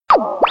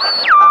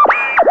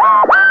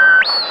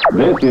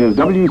This is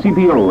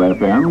WCPO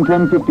FM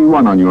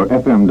 1051 on your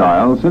FM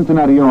dial,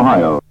 Cincinnati,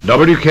 Ohio.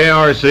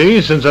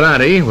 WKRC,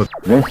 Cincinnati.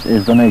 This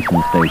is the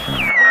Nation Station.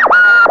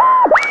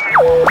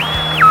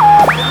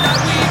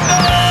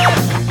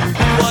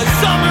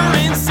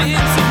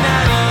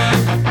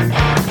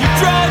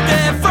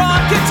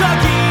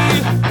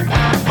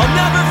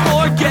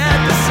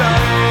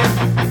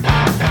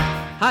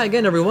 Hi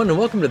again, everyone, and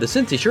welcome to the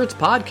Cincy Shirts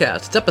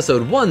Podcast. It's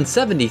episode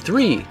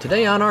 173.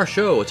 Today on our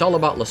show, it's all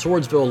about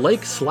LaSwordsville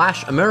Lake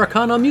 /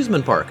 Americana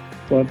Amusement Park.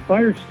 Well, the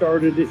fire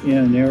started in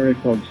an area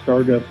called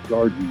Stardust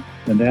Garden,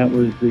 and that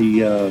was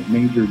the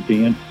major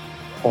dance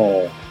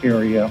hall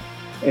area.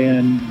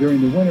 And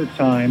during the winter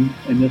time,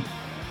 and this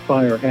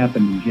fire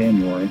happened in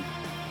January,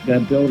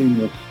 that building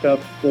was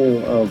stuffed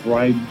full of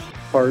ride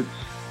parts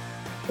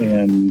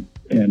and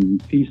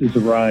pieces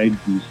of rides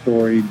and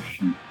storage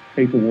and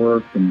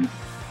paperwork and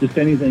just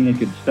anything that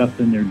could stuff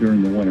in there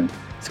during the winter.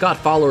 Scott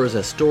Fowler is a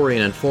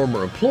historian and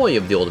former employee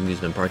of the old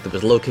amusement park that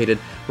was located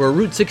where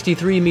Route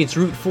 63 meets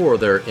Route 4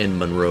 there in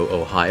Monroe,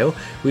 Ohio.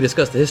 We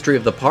discussed the history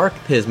of the park,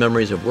 his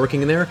memories of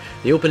working there,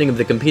 the opening of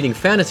the competing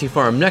fantasy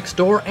farm next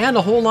door, and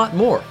a whole lot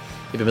more.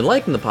 If you've been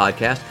liking the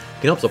podcast,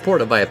 you can help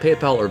support it via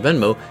PayPal or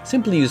Venmo.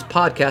 Simply use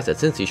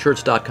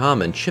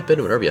podcast@cincyshirts.com and chip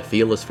in whatever you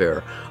feel is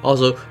fair.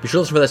 Also, be sure to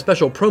listen for that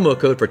special promo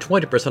code for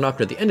 20% off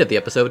at the end of the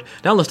episode.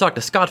 Now let's talk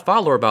to Scott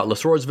Fowler about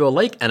LaSwordsville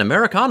Lake and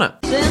Americana.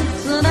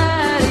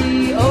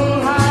 Cincinnati,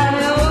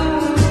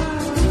 Ohio.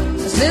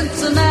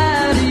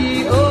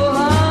 Cincinnati,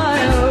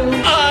 Ohio.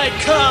 I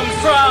come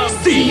from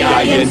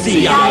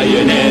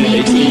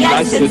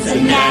C-I-N-C-I-N-N-A-T-I,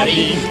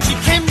 Cincinnati. She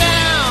came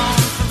down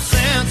from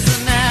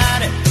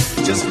Cincinnati.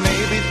 Just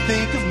maybe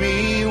think of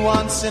me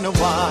once in a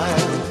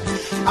while.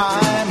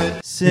 I'm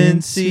at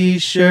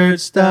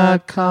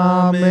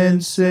CincyShirts.com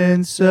in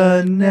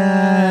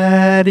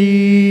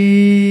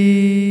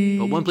Cincinnati.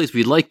 But one place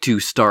we'd like to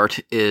start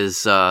is,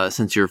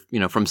 since you're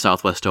from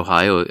Southwest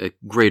Ohio,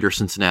 greater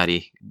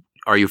Cincinnati,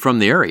 are you from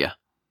the area?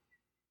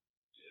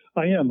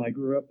 I am. I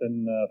grew up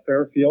in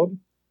Fairfield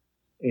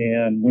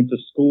and went to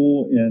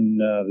school in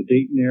the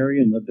Dayton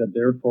area and lived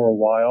there for a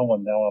while,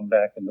 and now I'm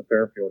back in the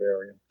Fairfield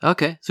area.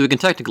 Okay, so we can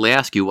technically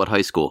ask you what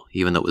high school,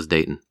 even though it was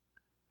Dayton.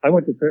 I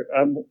went to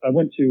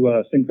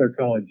Sinclair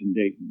College in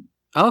Dayton.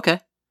 Oh, okay,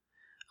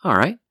 all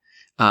right.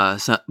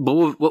 But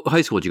what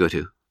high school did you go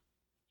to?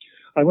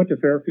 I went to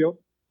Fairfield.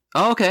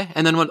 Oh, okay,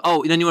 and then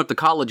then you went to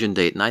college in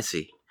Dayton. I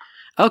see.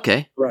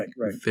 Okay, right.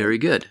 Very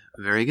good.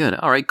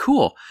 All right,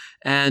 cool.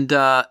 And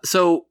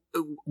so,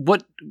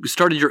 what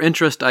started your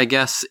interest, I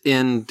guess,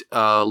 in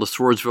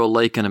LaSwordsville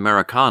Lake and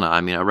Americana?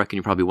 I mean, I reckon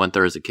you probably went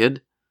there as a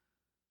kid.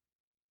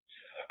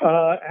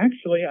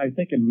 Actually, I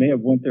think I may have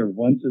went there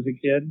once as a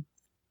kid.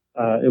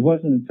 It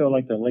wasn't until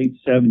like the late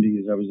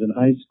 70s, I was in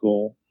high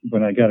school,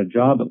 when I got a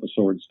job at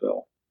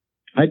LaSwordsville.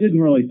 I didn't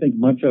really think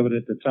much of it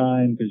at the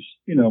time because,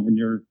 when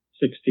you're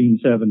 16,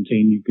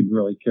 17, you could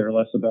really care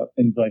less about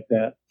things like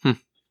that.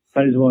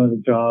 I just wanted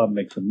a job,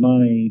 make some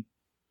money,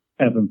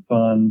 having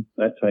fun,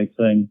 that type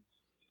thing.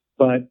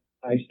 But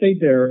I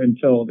stayed there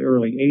until the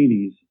early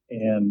 80s,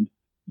 and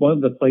one of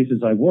the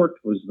places I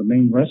worked was the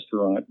main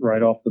restaurant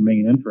right off the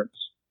main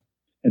entrance.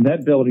 And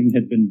that building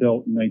had been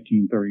built in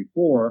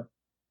 1934.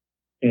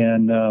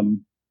 And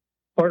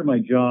part of my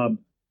job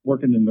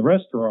working in the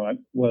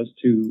restaurant was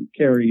to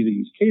carry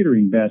these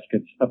catering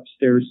baskets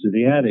upstairs to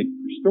the attic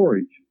for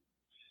storage.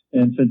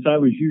 And since I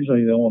was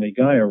usually the only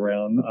guy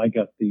around, I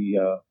got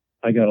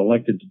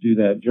elected to do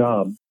that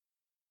job.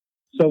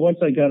 So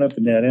once I got up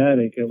in that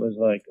attic, it was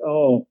like,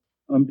 oh,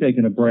 I'm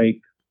taking a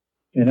break.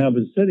 And I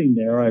was sitting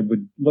there. I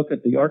would look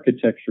at the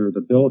architecture of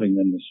the building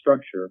and the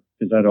structure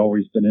because I'd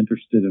always been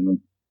interested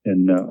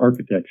in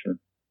architecture.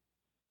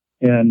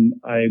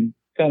 And I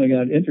kind of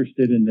got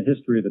interested in the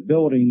history of the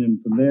building,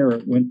 and from there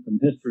it went from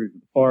history to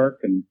the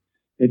park, and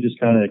it just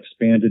kind of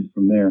expanded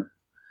from there.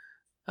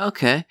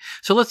 Okay,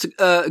 so let's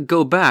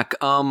go back.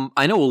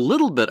 I know a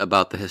little bit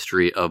about the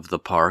history of the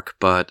park,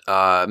 but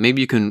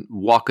maybe you can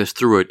walk us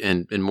through it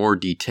in more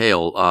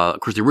detail. Of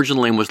course, the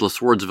original name was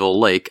LaSwordsville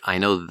Lake. I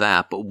know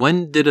that, but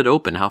when did it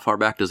open? How far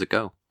back does it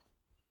go?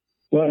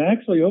 Well, it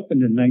actually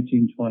opened in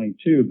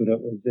 1922, but it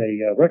was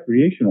a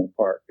recreational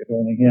park. It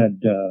only had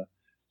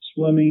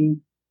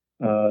swimming,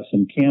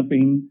 some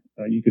camping.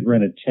 You could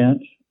rent a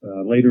tent.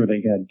 Later,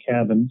 they had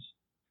cabins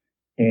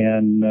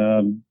and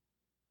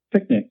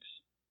picnics.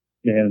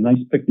 They had a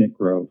nice picnic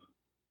grove.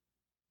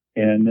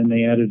 And then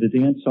they added a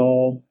dance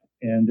hall.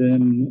 And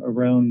then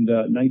around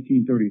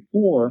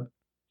 1934,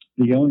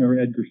 the owner,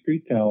 Edgar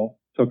Streetcow,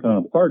 took on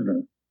a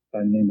partner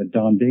by the name of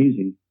Don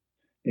Daisy.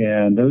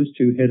 And those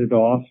two hit it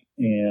off.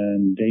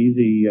 And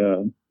Daisy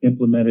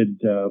implemented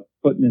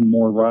putting in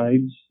more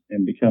rides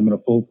and becoming a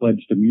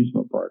full-fledged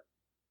amusement park.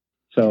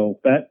 So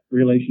that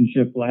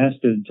relationship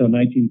lasted until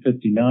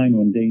 1959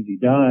 when Daisy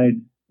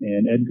died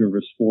and Edgar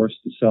was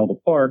forced to sell the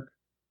park.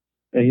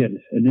 They had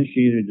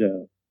initiated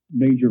a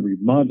major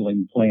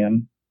remodeling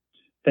plan,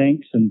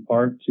 thanks in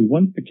part to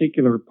one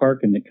particular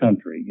park in the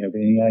country. You have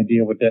any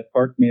idea what that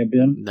park may have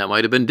been? That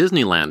might have been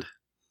Disneyland.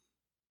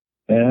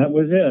 That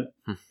was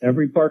it.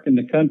 Every park in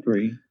the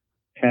country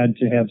had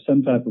to have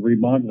some type of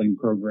remodeling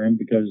program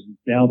because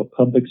now the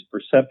public's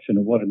perception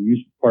of what an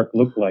amusement park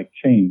looked like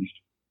changed,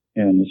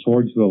 and the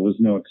Swordsville was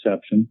no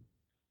exception.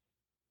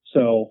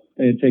 So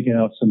they had taken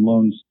out some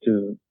loans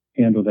to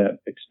handle that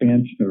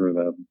expansion or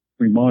the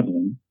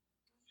remodeling.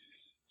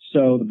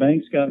 So the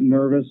banks got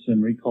nervous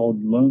and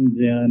recalled loans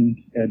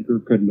in. Edgar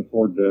couldn't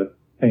afford to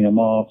pay them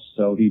off,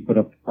 so he put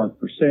up the park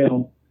for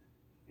sale.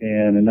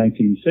 And in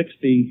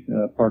 1960,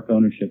 park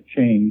ownership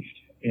changed,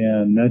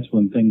 and that's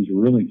when things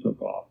really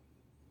took off.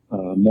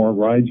 More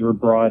rides were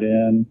brought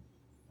in.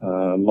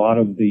 A lot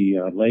of the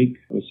lake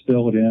was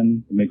filled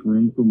in to make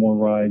room for more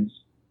rides.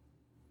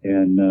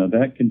 And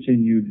that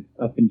continued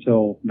up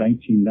until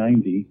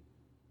 1990.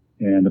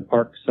 And the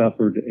park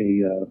suffered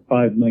a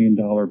 $5 million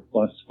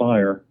plus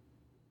fire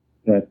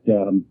that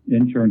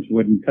insurance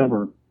wouldn't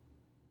cover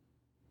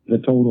the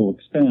total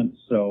expense.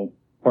 So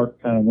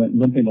park kind of went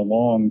limping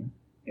along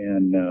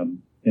and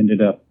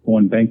ended up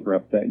going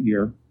bankrupt that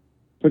year.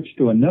 Switched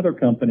to another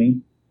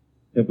company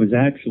that was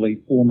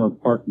actually former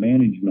park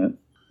management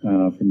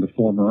from the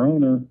former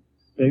owner.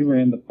 They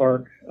ran the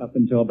park up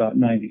until about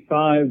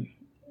 95.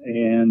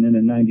 And then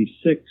in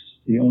 96,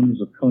 the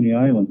owners of Coney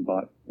Island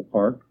bought the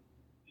park.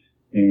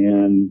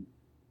 And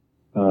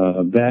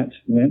that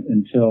went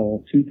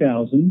until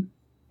 2000.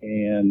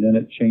 And then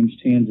it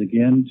changed hands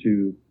again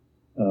to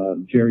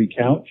Jerry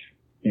Couch.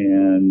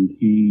 And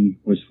he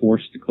was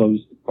forced to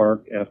close the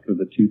park after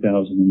the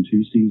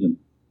 2002 season.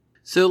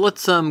 So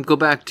let's go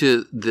back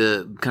to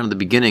the kind of the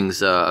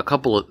beginnings. A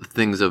couple of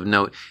things of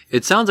note.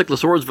 It sounds like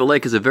Swordsville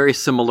Lake is a very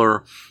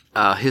similar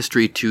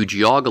history to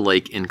Geauga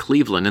Lake in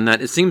Cleveland, in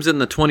that it seems in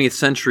the 20th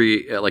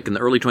century, like in the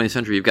early 20th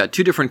century, you've got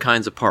two different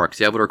kinds of parks.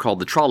 You have what are called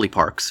the trolley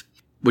parks,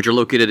 which are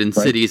located in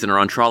cities and are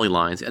on trolley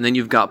lines. And then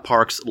you've got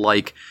parks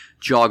like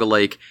Geauga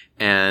Lake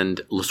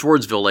and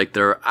Swordsville Lake.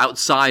 They're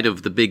outside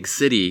of the big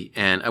city.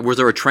 And was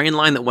there a train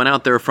line that went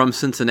out there from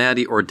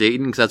Cincinnati or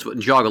Dayton? Because that's what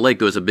in Geauga Lake,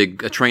 there was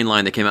a train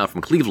line that came out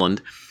from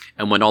Cleveland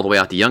and went all the way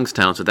out to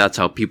Youngstown. So that's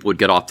how people would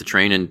get off the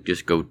train and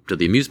just go to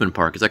the amusement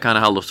park. Is that kind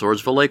of how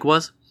Swordsville Lake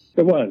was?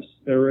 It was.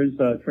 There is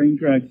train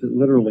tracks that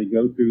literally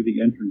go through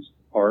the entrance to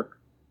the park.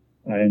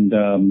 And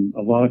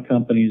a lot of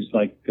companies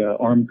like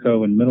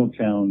Armco in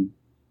Middletown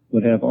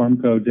would have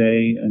Armco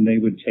Day, and they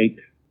would take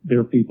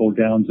their people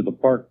down to the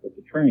park with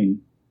the train.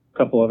 A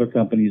couple other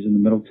companies in the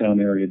Middletown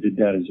area did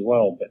that as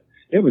well, but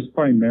it was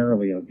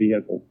primarily a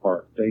vehicle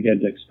park. They had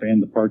to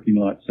expand the parking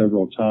lot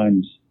several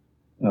times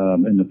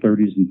in the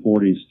 30s and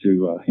 40s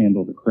to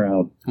handle the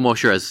crowd. Well,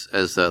 sure, as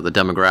the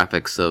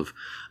demographics of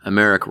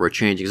America were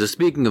changing. So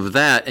speaking of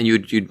that, and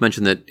you'd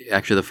mentioned that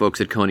actually the folks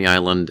at Coney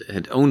Island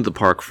had owned the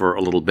park for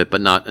a little bit,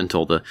 but not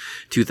until the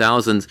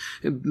 2000s.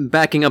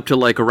 Backing up to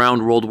like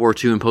around World War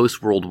II and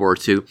post-World War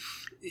II,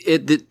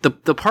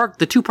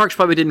 the two parks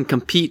probably didn't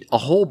compete a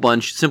whole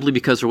bunch simply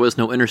because there was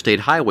no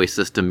interstate highway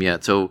system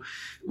yet. So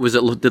did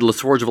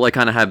Swordsville Lake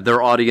kind of have their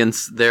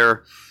audience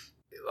there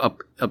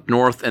up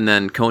north, and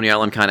then Coney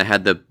Island kind of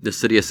had the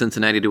city of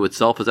Cincinnati to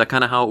itself? Is that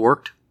kind of how it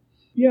worked?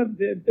 Yeah,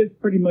 it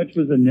pretty much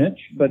was a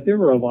niche, but there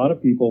were a lot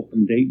of people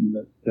from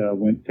Dayton that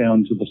went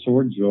down to the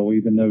Swordsville,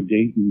 even though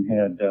Dayton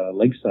had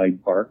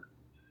Lakeside Park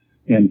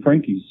and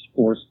Frankie's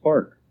Forest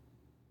Park.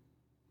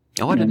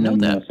 Oh, I didn't know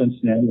that.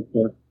 Cincinnati, of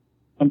course.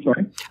 I'm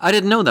sorry? I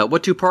didn't know that.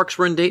 What two parks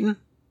were in Dayton?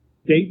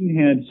 Dayton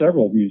had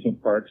several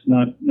amusement parks,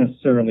 not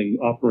necessarily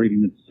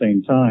operating at the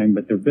same time,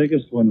 but their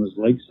biggest one was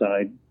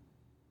Lakeside.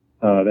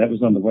 That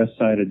was on the west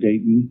side of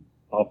Dayton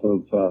off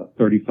of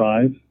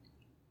 35.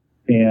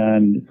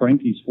 And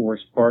Frankie's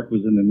Forest Park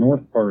was in the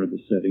north part of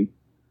the city,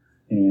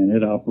 and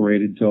it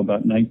operated till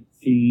about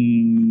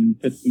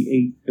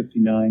 1958,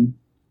 59.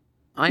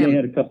 They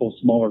had a couple of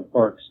smaller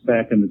parks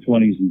back in the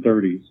 20s and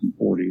 30s and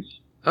 40s.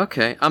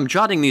 Okay, I'm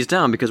jotting these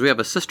down because we have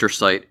a sister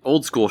site,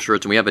 Old School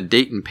Shirts, and we have a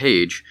Dayton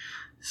page.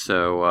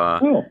 So,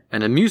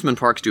 and amusement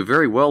parks do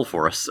very well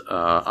for us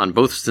on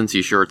both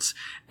Cincy shirts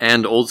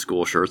and Old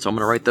School shirts. So I'm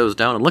going to write those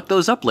down and look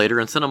those up later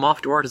and send them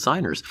off to our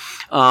designers.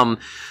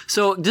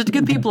 So just to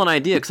give people an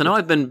idea, because I know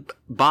I've been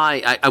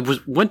by,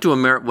 went to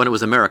when it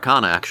was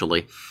Americana,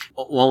 actually,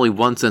 only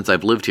once since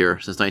I've lived here,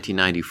 since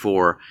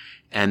 1994.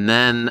 And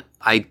then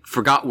I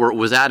forgot where it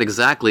was at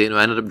exactly, and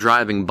I ended up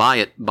driving by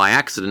it by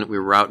accident. We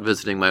were out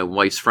visiting my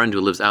wife's friend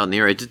who lives out in the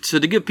area. So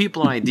to give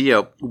people an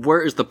idea,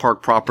 where is the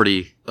park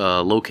property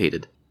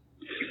located?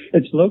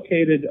 It's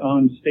located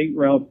on State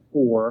Route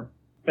 4,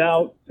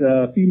 about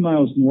a few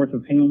miles north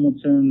of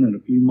Hamilton and a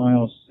few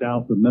miles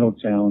south of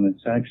Middletown.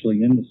 It's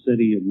actually in the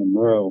city of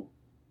Monroe.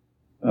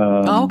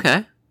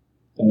 Okay.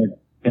 And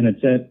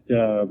it's at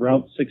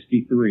Route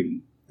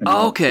 63.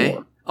 Oh, okay.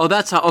 4. Oh,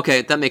 that's how.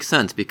 Okay, that makes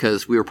sense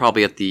because we were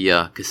probably at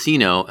the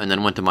casino and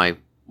then went to my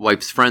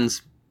wife's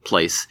friend's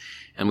place,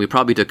 and we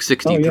probably took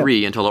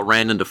 63 until it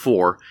ran into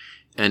 4,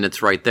 and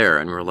it's right there,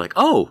 and we were like,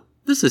 "Oh,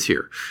 this is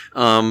here."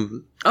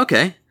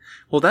 Okay,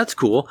 well that's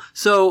cool.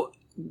 So,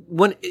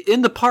 when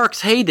in the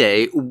park's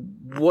heyday,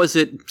 was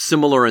it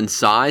similar in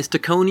size to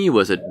Coney?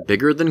 Was it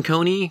bigger than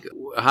Coney?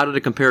 How did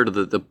it compare to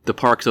the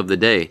parks of the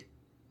day?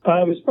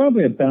 It was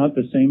probably about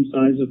the same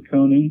size of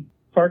Coney.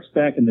 parks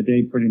back in the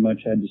day pretty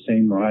much had the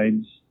same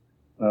rides.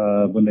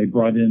 When they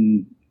brought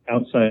in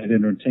outside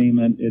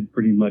entertainment, it'd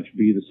pretty much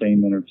be the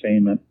same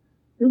entertainment.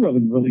 There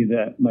wasn't really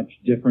that much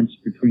difference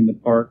between the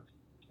parks.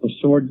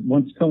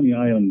 Once Coney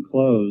Island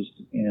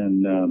closed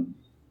and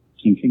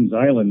Kings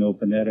Island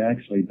opened, that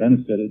actually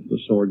benefited the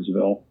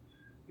Swordsville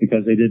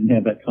because they didn't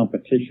have that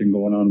competition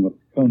going on with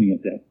Coney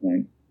at that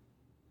point.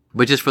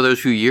 But just for those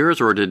few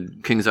years, or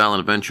did Kings Island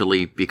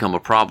eventually become a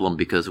problem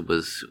because it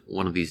was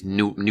one of these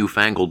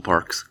newfangled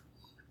parks?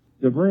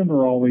 The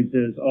rumor always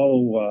is,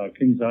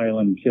 Kings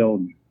Island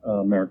killed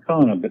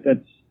Americana, but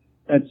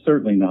that's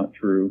certainly not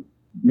true.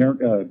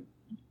 I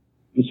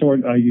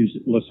use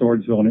La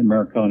Swordsville and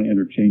Americana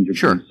interchangeably,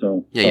 sure.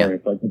 So yeah, sorry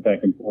if I go back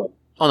and forth.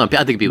 Oh, no,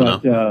 I think people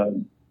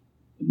know.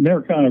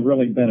 Americana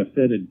really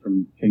benefited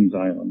from Kings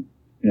Island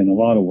in a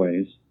lot of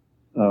ways.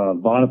 A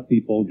lot of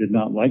people did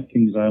not like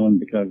Kings Island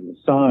because of the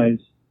size,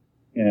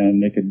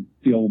 and they could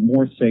feel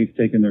more safe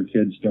taking their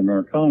kids to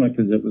Americana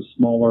because it was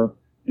smaller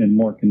and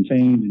more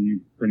contained, and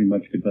you pretty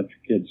much could let your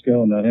kids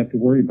go and not have to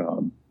worry about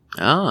them.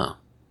 Ah,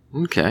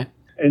 okay.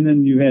 And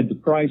then you had the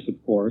price,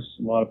 of course.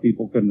 A lot of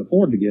people couldn't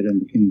afford to get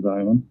into Kings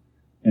Island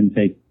and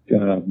take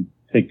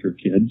their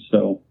kids,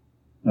 so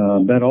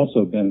that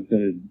also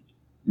benefited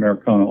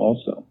Americana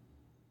also.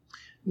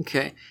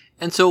 Okay.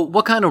 And so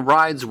what kind of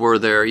rides were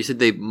there? You said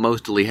they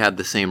mostly had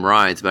the same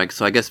rides, but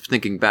so I guess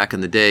thinking back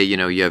in the day, you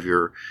have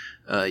your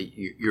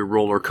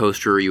roller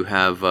coaster, you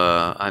have,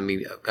 I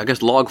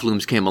guess log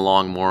flumes came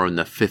along more in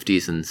the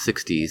 50s and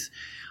 60s.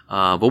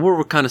 But what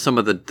were kind of some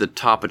of the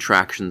top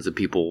attractions that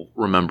people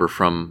remember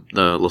from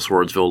the La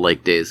Swordsville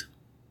Lake days?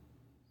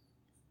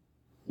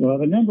 Well,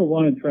 the number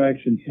one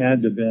attraction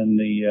had to have been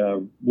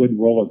the wood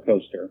roller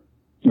coaster.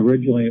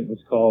 Originally it was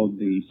called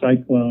the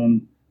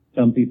Cyclone.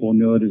 Some people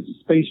knew it as a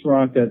space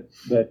rocket,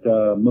 but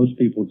most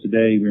people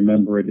today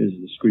remember it as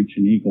the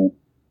Screeching Eagle.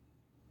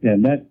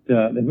 And that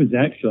was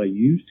actually a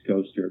used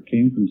coaster. It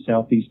came from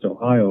Southeast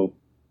Ohio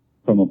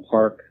from a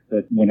park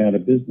that went out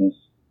of business.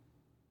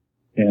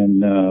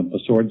 And the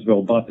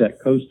Swordsville bought that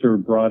coaster,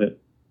 brought it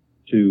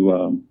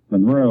to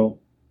Monroe,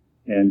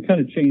 and kind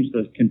of changed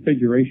the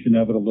configuration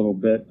of it a little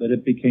bit, but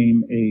it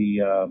became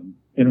a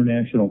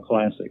international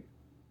classic.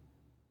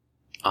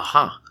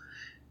 Aha.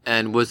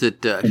 And was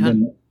it...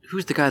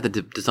 who's the guy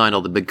that designed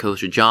all the big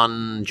coasters?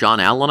 John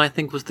Allen, I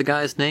think, was the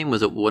guy's name.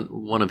 Was it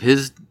one of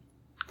his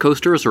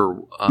coasters,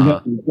 or?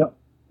 No,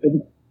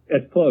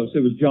 it's close.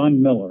 It was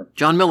John Miller.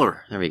 John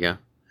Miller. There we go.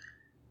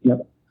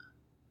 Yep.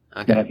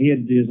 Okay. Yeah, he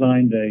had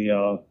designed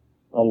a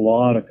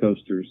lot of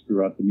coasters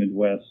throughout the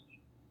Midwest.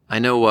 I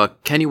know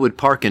Kennywood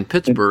Park in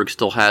Pittsburgh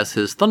still has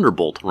his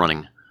Thunderbolt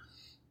running.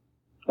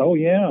 Oh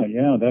yeah,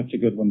 that's a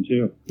good one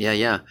too.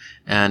 Yeah,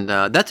 and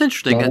that's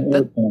interesting.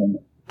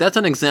 That's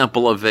an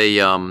example of a,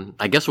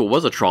 I guess it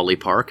was a trolley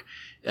park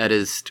that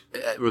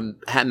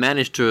had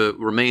managed to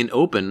remain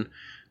open,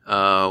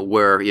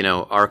 where,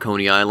 our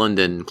Coney Island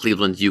and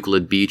Cleveland's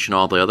Euclid Beach and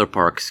all the other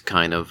parks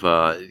kind of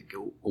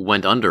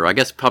went under. I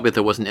guess probably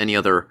there wasn't any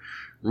other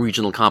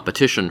regional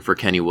competition for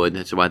Kennywood.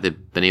 That's why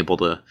they've been able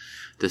to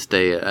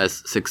stay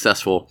as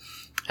successful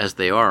as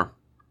they are.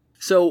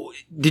 So,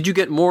 did you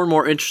get more and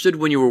more interested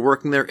when you were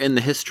working there in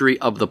the history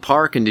of the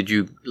park? And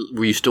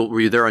were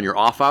you there on your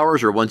off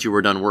hours, or once you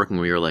were done working,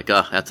 were you like,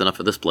 that's enough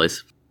of this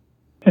place?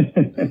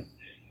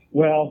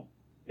 Well,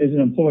 as an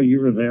employee, you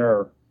were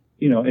there,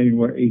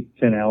 anywhere 8 to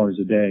 10 hours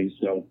a day.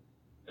 So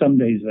some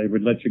days they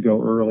would let you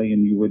go early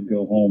and you would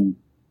go home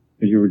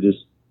because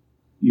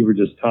you were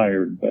just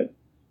tired. But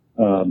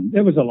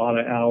it was a lot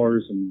of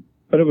hours,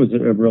 but it was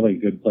a really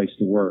good place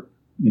to work.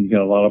 And you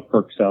got a lot of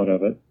perks out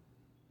of it.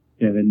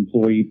 And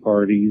employee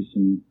parties,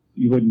 and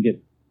you wouldn't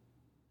get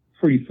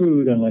free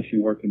food unless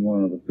you worked in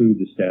one of the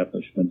food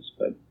establishments,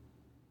 but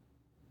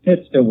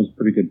it still was a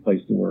pretty good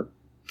place to work.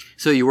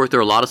 So you worked there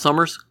a lot of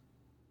summers?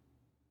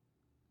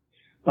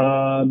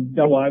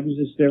 No, I was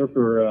just there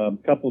for a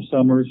couple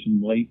summers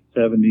from late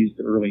 70s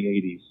to early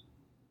 80s.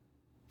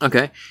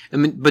 Okay.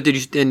 But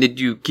did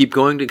you keep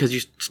going because you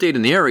stayed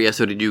in the area,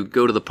 so did you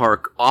go to the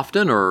park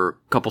often or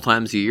a couple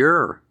times a year?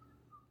 Or?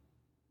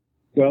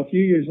 Well, a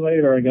few years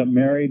later, I got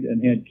married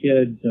and had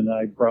kids, and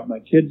I brought my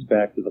kids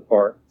back to the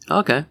park.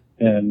 Okay.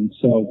 And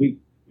so we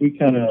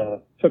kind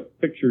of took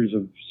pictures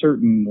of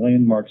certain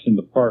landmarks in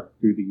the park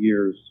through the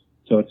years.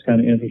 So it's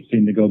kind of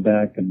interesting to go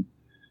back and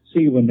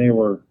see when they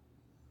were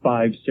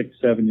 5, 6,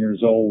 7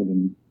 years old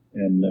and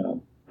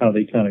how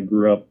they kind of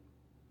grew up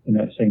in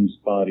that same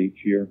spot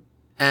each year.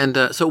 And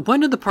so when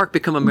did the park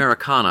become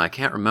Americana? I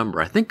can't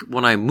remember. I think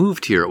when I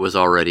moved here, it was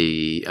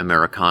already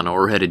Americana,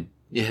 or it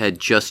had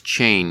just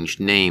changed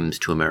names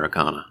to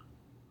Americana.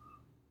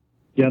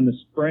 Yeah, in the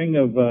spring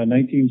of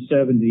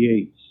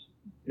 1978.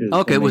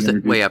 Okay, was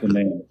it way after?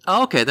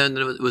 Oh, okay, then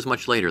it was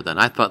much later then.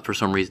 I thought for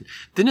some reason.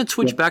 Didn't it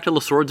switch back to La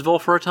Swordsville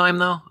for a time,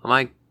 though? Am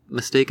I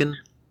mistaken?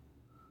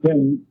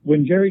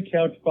 When Jerry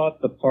Couch bought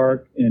the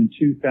park in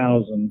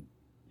 2000,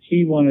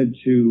 he wanted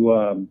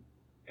to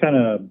kind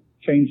of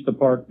change the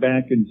park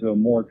back into a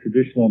more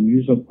traditional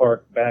amusement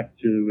park back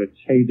to its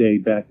heyday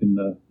back in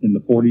the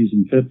 40s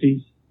and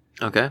 50s.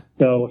 Okay.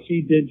 So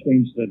he did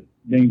change the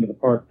name of the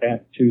park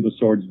back to the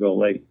Swordsville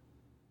Lake.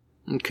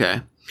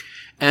 Okay.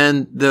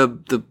 And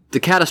the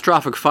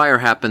catastrophic fire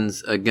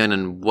happens again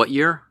in what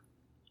year?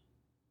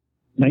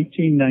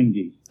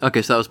 1990.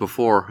 Okay, so that was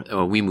before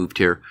we moved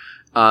here.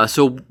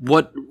 So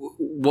what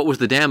was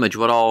the damage?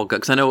 What all?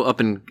 Because I know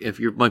if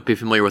you might be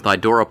familiar with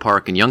Idora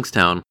Park in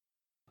Youngstown,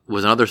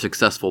 was another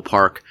successful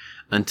park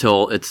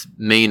until its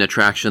main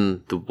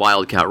attraction, the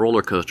Wildcat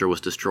roller coaster,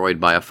 was destroyed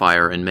by a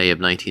fire in May of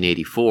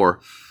 1984,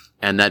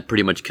 and that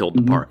pretty much killed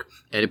the park.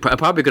 And it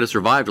probably could have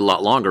survived a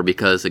lot longer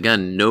because,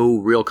 again, no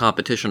real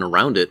competition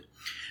around it,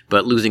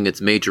 but losing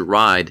its major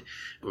ride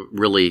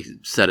really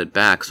set it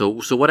back. So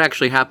what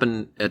actually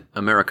happened at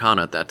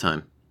Americana at that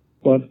time?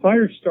 Well, the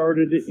fire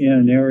started in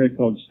an area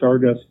called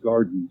Stardust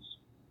Gardens,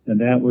 and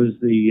that was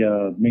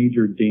the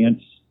major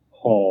dance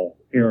hall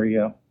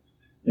area.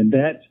 And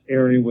that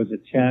area was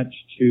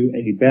attached to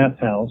a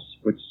bathhouse,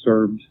 which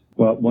served,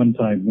 well, at one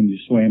time when you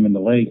swam in the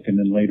lake, and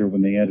then later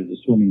when they added a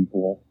swimming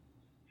pool.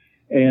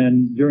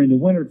 And during the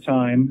winter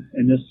time,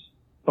 and this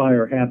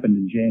fire happened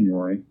in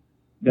January,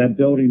 that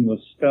building was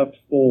stuffed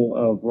full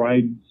of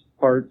rides,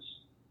 parts,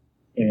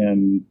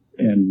 and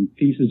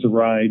pieces of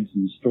rides,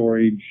 and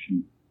storage,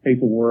 and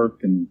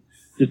paperwork, and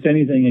just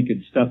anything that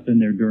could stuff in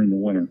there during the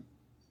winter.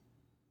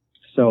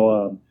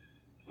 So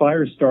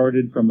fire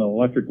started from an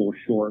electrical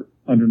short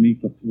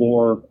underneath the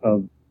floor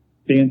of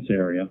dance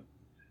area.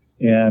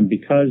 And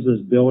because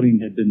this building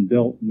had been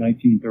built in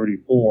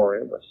 1934,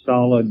 it was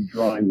solid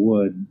dry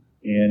wood,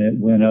 and it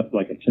went up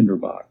like a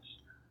tinderbox.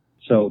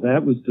 So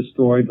that was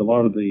destroyed. A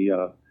lot of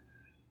the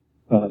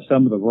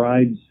some of the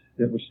rides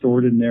that were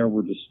stored in there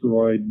were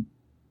destroyed.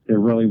 There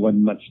really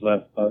wasn't much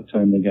left by the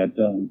time they got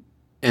done.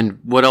 And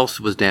what else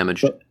was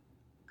damaged? But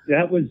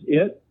that was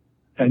it.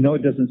 I know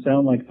it doesn't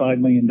sound like $5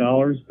 million,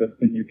 but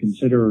when you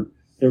consider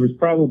there was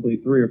probably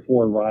 3 or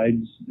 4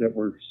 rides that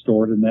were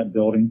stored in that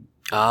building.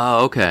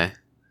 Ah, okay.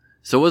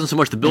 So it wasn't so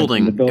much the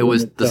building, it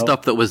was itself. the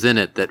stuff that was in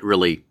it that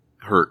really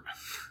hurt.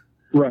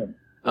 Right.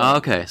 Ah,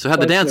 okay. So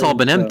had the dance hall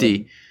been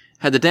empty,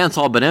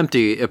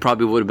 it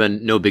probably would have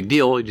been no big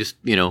deal. You just,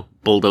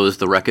 bulldoze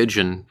the wreckage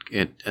and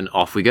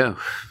off we go.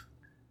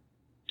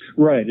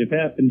 Right. If it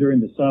happened during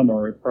the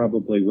summer, it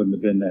probably wouldn't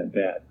have been that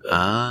bad.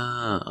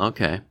 Ah,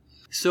 okay.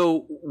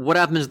 So what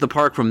happens to the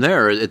park from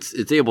there?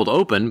 It's able to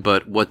open,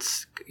 but what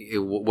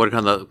are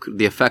kind of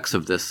the effects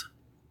of this?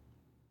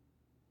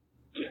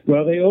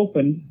 Well, they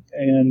opened,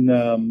 and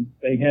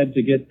they had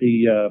to get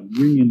the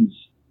union's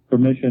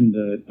permission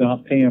to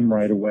not pay them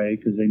right away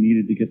because they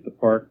needed to get the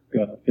park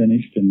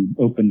finished and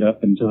opened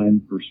up in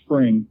time for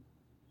spring,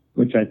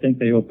 which I think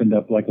they opened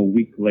up like a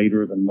week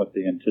later than what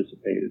they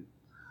anticipated,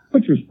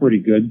 which was pretty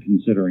good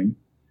considering.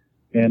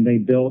 And they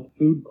built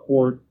food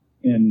court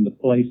in the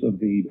place of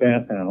the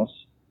bathhouse.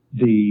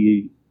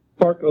 The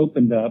park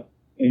opened up,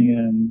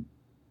 and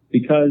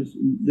because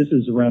this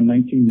is around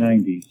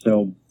 1990,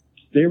 so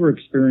they were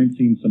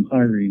experiencing some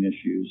hiring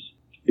issues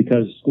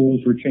because schools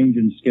were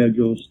changing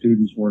schedules,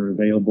 students weren't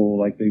available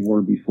like they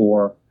were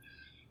before.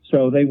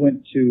 So they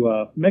went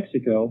to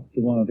Mexico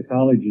to one of the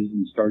colleges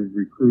and started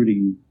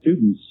recruiting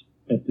students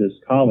at this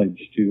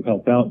college to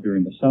help out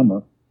during the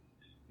summer.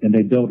 And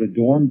they built a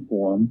dorm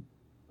for them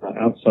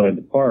outside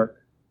the park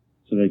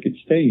so they could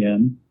stay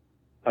in.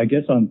 I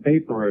guess on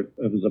paper it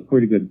was a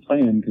pretty good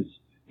plan because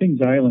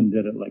Kings Island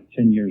did it like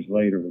 10 years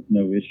later with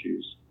no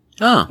issues.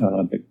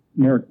 Oh. But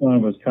Americana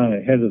was kind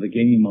of ahead of the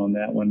game on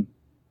that one.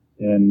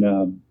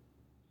 And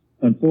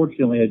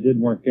unfortunately, it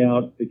didn't work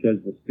out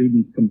because the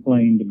students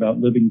complained about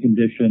living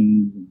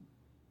conditions and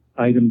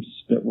items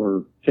that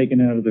were taken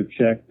out of their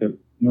check that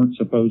weren't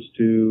supposed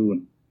to.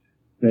 And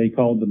they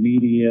called the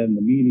media, and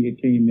the media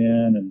came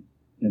in,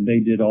 and they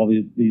did all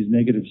these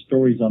negative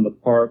stories on the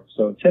park,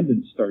 so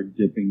attendance started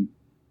dipping.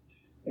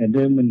 And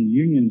then when the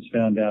unions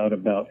found out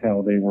about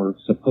how they were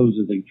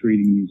supposedly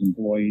treating these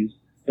employees,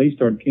 they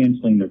started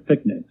canceling their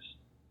picnics.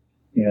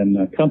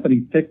 And company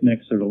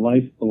picnics are the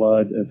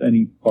lifeblood of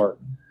any park,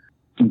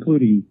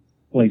 including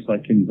a place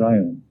like Kings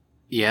Island.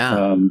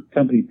 Yeah.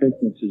 Company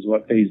picnics is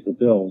what pays the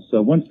bills.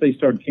 So once they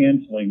started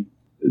canceling,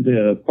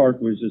 the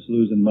park was just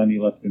losing money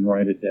left and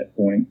right at that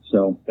point.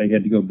 So they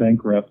had to go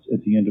bankrupt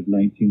at the end of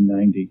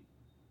 1990.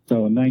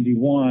 So in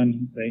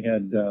 91, they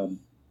had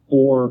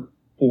 4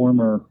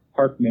 former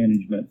park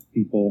management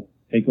people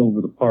take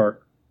over the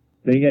park.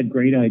 They had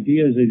great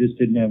ideas. They just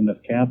didn't have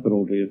enough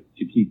capital to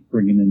keep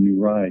bringing in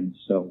new rides.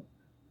 So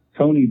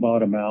Coney bought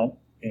them out,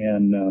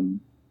 and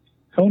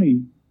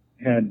Coney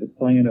had the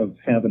plan of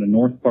having a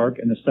North Park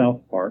and a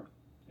South Park.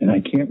 And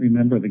I can't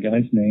remember the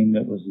guy's name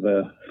that was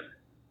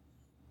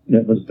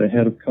the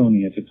head of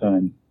Coney at the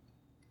time.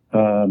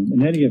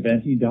 In any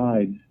event, he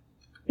died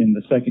in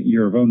the second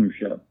year of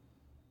ownership.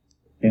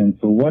 And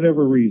for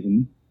whatever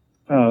reason,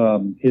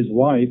 his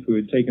wife, who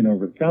had taken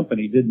over the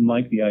company, didn't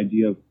like the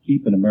idea of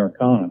keeping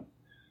Americana.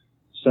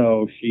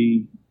 So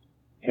she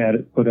had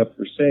it put up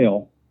for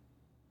sale,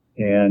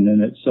 and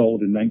then it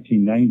sold in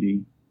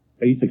 1990,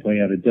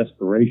 basically out of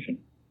desperation,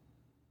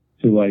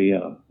 to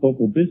a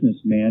local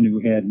businessman who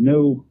had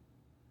no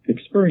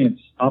experience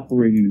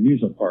operating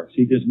amusement parks.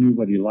 He just knew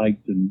what he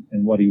liked and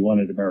what he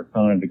wanted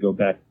Americana to go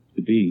back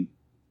to be.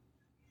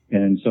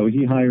 And so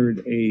he hired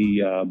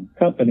a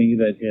company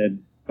that had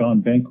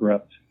gone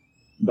bankrupt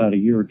about a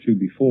year or two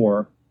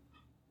before,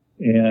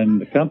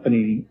 and the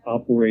company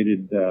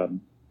operated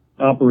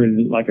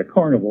like a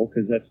carnival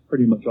because that's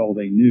pretty much all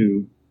they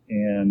knew,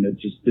 and it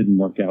just didn't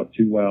work out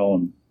too well.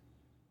 And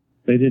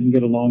they didn't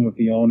get along with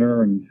the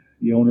owner, and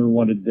the owner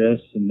wanted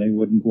this, and they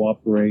wouldn't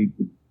cooperate.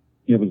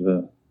 It was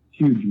a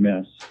huge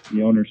mess.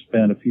 The owner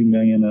spent a few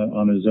million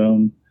on his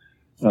own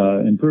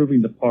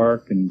improving the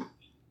park, and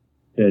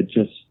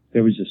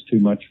it was just too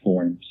much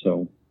for him.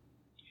 So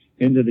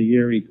end of the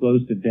year, he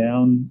closed it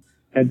down,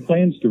 had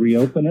plans to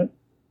reopen it,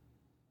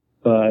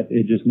 but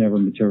it just never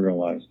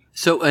materialized.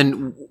 So,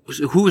 and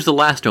who was the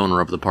last owner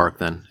of the park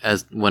then,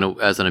 as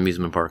an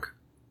amusement park?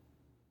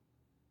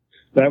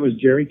 That was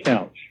Jerry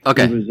Couch.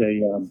 Okay. He was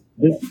a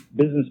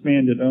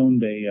businessman that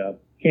owned a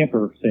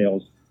camper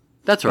sales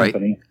That's right.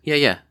 company.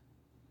 Yeah.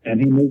 And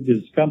he moved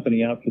his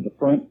company out to the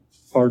front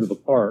part of the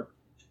park.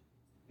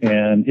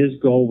 And his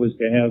goal was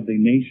to have the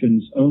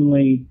nation's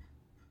only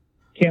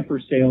camper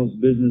sales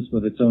business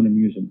with its own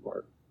amusement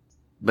park.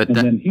 And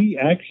then he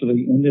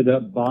actually ended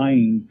up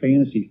buying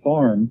Fantasy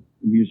Farm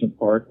Amusement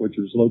Park, which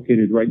was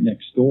located right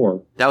next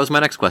door. That was my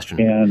next question.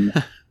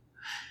 And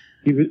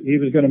he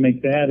was going to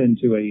make that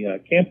into a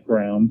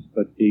campground,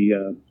 but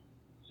the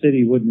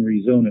city wouldn't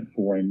rezone it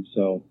for him,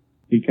 so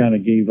he kind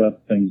of gave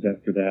up things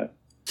after that.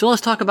 So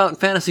let's talk about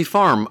Fantasy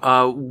Farm.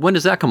 When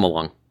does that come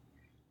along?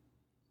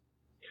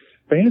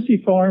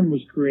 Fantasy Farm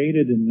was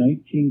created in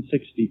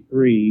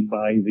 1963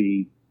 by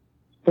the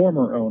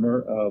former owner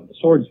of the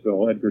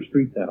Swordsville, Edgar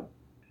Streethouse.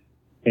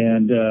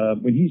 And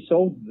when he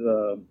sold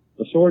the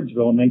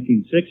Swordsville in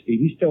 1960,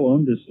 he still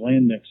owned this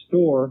land next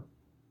door.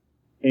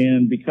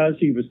 And because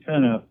he was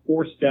kind of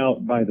forced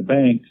out by the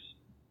banks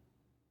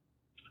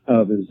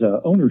of his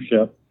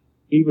ownership,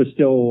 he was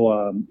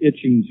still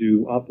itching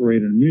to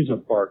operate an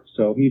amusement park.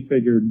 So he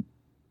figured,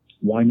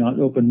 why not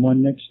open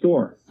one next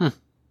door?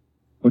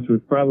 Which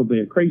was probably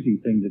a crazy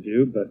thing to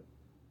do, but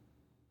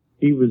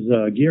he was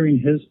gearing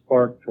his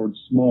park towards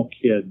small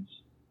kids.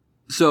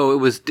 So it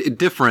was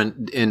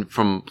different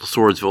from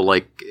Swordsville,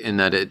 like in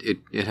that it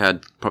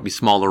had probably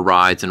smaller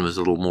rides and was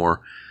a little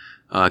more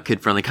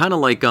kid friendly, kind of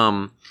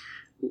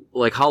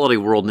like Holiday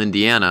World in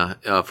Indiana.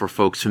 For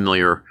folks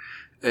familiar,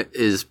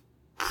 is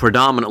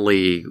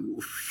predominantly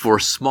for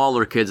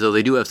smaller kids, though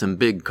they do have some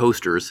big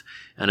coasters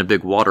and a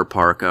big water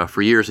park.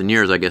 For years and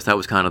years, I guess that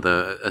was kind of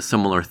a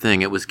similar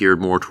thing. It was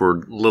geared more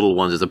toward little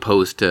ones as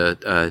opposed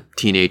to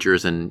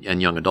teenagers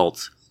and young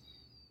adults.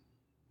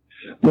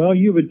 Well,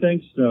 you would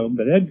think so,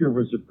 but Edgar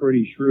was a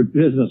pretty shrewd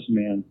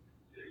businessman.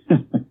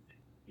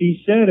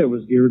 He said it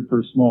was geared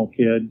for small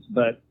kids,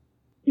 but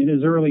in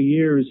his early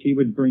years, he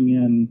would bring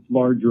in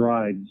large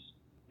rides.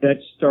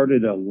 That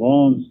started a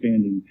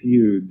long-standing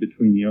feud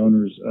between the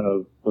owners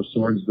of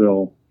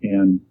Swordsville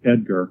and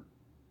Edgar.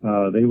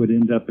 They would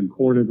end up in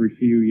court every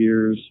few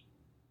years,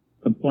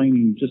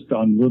 complaining just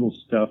on little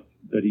stuff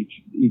that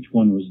each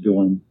one was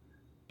doing.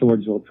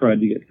 Swordsville tried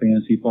to get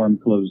Fantasy Farm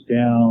closed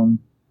down.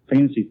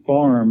 Fantasy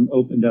Farm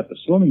opened up a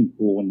swimming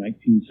pool in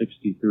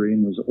 1963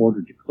 and was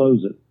ordered to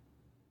close it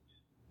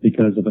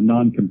because of a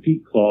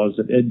non-compete clause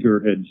that Edgar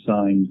had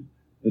signed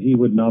that he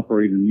wouldn't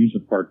operate an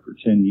amusement park for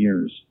 10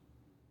 years.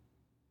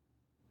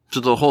 So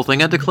the whole thing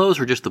had to close,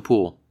 or just the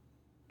pool?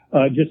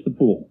 Just the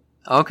pool.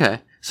 Okay.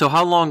 So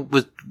how long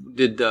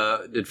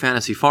did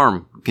Fantasy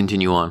Farm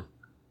continue on?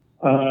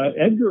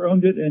 Edgar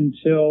owned it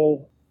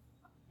until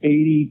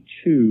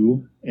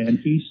 82, and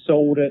he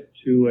sold it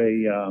to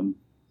a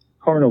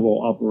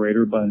carnival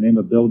operator by the name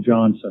of Bill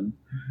Johnson.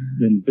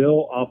 Then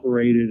Bill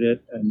operated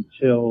it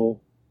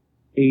until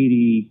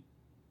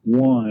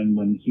 81,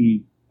 when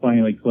he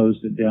finally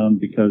closed it down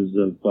because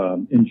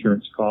of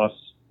insurance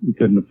costs. He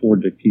couldn't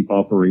afford to keep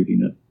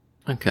operating it.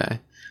 Okay.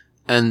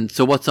 And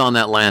so what's on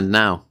that land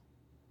now?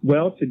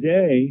 Well,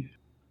 today,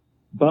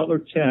 Butler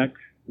Tech,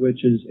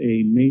 which is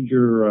a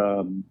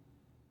major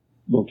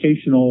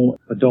vocational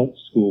adult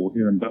school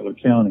here in Butler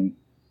County,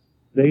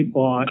 they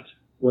bought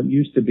what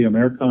used to be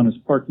Americana's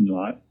parking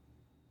lot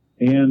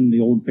and the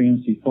old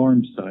Fantasy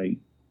Farm site.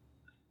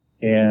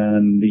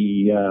 And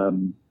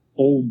the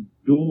old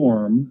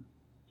dorm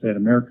that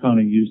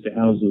Americana used to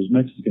house those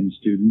Mexican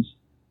students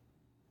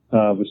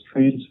was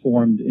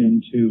transformed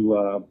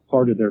into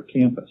part of their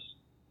campus.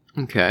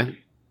 Okay.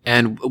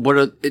 And what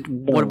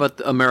about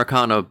the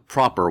Americana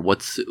proper?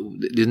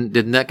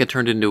 Didn't that get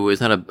turned into, is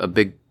that a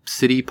big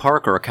city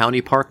park or a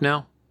county park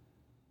now?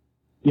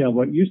 Yeah,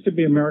 what used to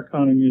be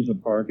Americana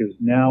Amusement Park is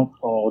now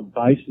called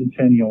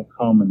Bicentennial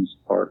Commons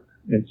Park.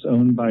 It's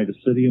owned by the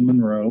city of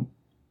Monroe,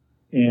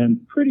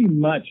 and pretty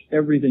much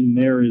everything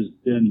there has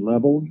been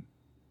leveled.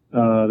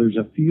 There's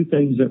a few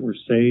things that were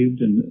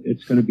saved, and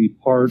it's going to be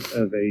part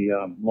of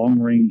a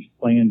long-range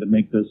plan to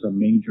make this a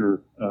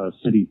major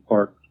city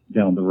park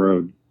down the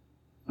road.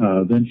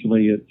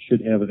 Eventually, it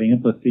should have an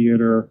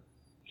amphitheater,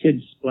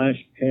 kids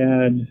splash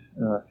pad,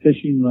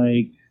 fishing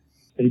lake.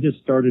 They just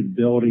started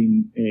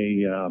building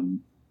a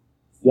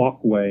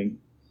walkway,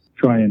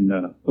 try and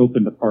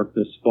open the park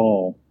this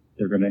fall.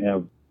 They're going to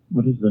have,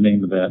 what is the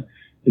name of that?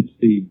 It's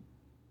the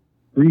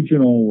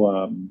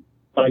regional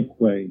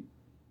bikeway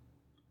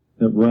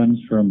that runs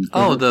from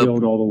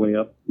Field all the way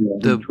up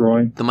to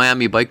Troy. The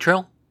Miami Bike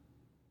Trail?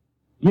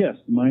 Yes,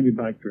 the Miami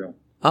Bike Trail.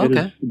 Oh, it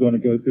okay. is going to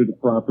go through the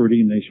property,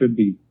 and they should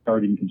be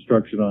starting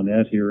construction on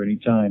that here any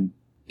time.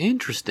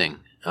 Interesting.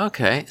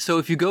 Okay. So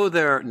if you go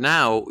there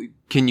now,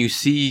 can you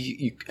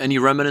see any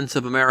remnants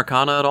of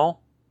Americana at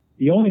all?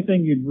 The only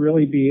thing you'd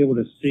really be able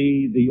to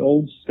see, the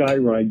old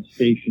Skyride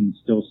station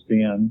still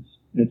stands.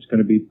 It's going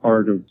to be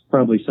part of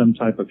probably some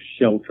type of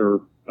shelter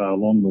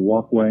along the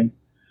walkway.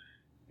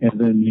 And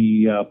then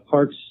the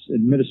Parks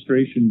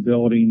Administration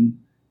building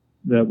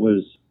that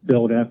was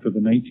built after the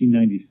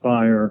 1990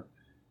 fire,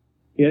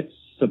 it's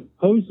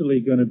supposedly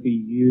going to be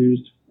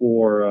used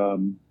for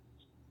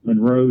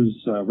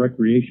Monroe's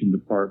recreation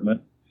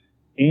department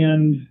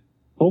and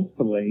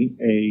hopefully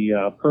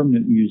a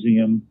permanent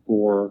museum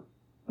for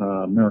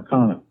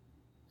Americana.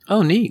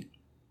 Oh, neat.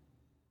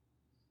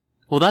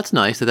 Well, that's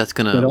nice that that's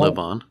going to live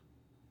on.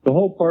 The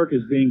whole park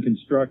is being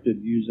constructed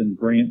using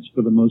grants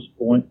for the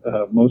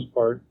most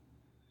part.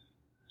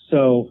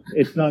 So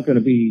it's not going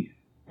to be,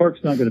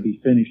 park's not going to be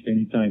finished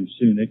anytime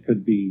soon. It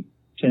could be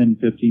 10,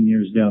 15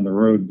 years down the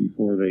road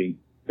before they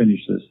finish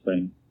this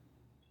thing.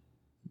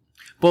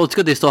 Well, it's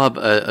good they still have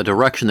a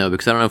direction, though,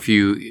 because I don't know if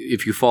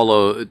you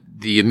follow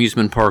the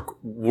amusement park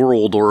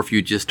world or if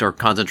you just are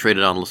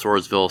concentrated on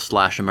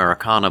LeSourceville /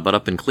 Americana, but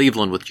up in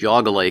Cleveland with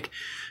Geauga Lake,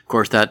 of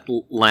course, that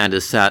land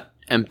is sat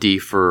empty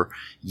for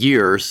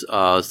years.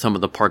 Some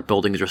of the park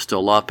buildings are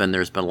still up, and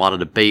there's been a lot of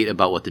debate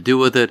about what to do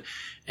with it.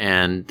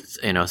 And,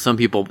 you know, some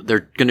people,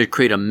 they're going to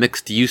create a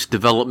mixed-use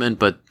development,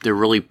 but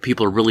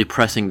people are really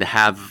pressing to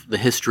have the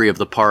history of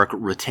the park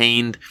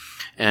retained.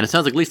 And it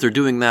sounds like at least they're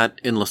doing that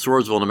in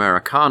LeSourceville and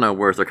Americana,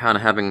 whereas they're kind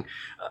of having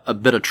a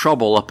bit of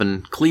trouble up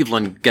in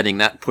Cleveland getting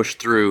that pushed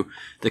through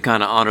to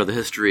kind of honor the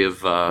history of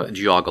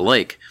Geauga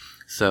Lake.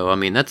 So, I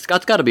mean, that's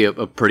got to be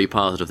a pretty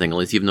positive thing, at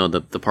least even though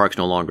the park's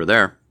no longer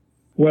there.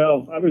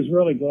 Well, I was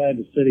really glad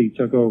the city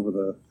took over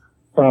the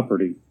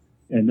property.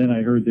 And then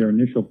I heard their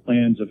initial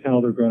plans of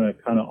how they're going to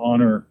kind of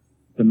honor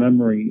the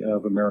memory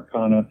of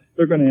Americana.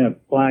 They're going to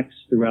have plaques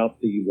throughout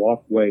the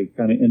walkway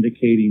kind of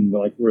indicating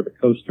like where the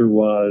coaster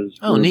was,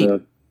 where neat.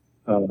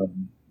 The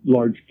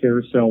large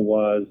carousel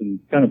was, and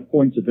kind of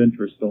points of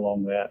interest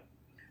along that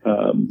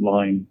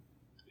line.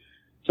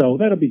 So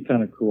that'll be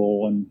kind of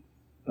cool.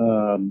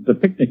 And the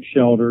picnic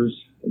shelters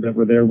that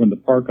were there when the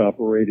park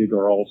operated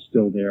are all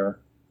still there.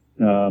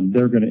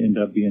 They're going to end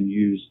up being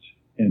used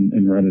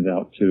and rented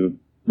out to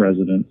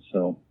residents.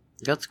 So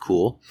that's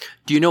cool.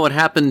 Do you know what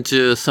happened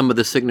to some of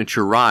the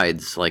signature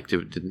rides? Like,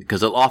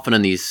 because often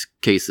in these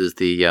cases,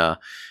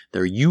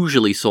 they're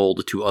usually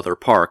sold to other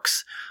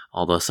parks,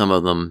 although some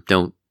of them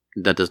don't.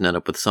 That doesn't end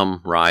up with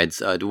some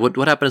rides.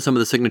 What happened to some of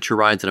the signature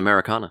rides in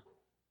Americana?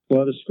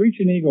 Well, the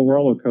Screeching Eagle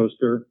roller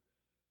coaster,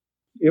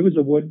 it was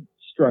a wood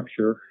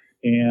structure,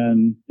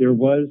 and there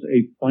was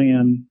a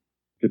plan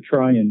to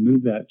try and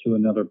move that to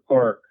another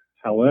park.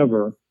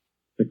 However,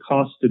 the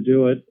cost to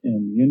do it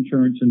and the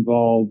insurance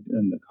involved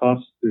and the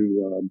cost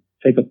to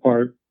take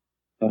apart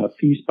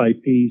piece by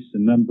piece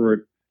and number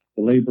it,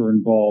 the labor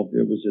involved,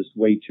 it was just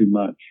way too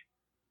much.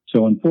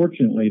 So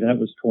unfortunately, that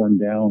was torn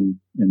down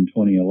in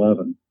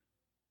 2011.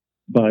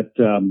 But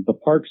the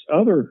park's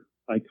other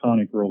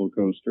iconic roller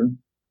coaster,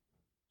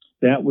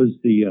 that was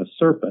the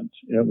Serpent.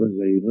 It was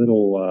a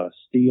little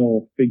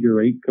steel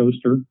figure 8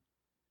 coaster.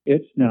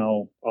 It's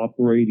now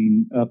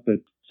operating up at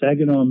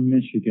Saginaw,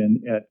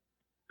 Michigan at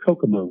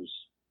Kokomo's.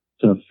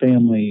 It's a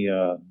family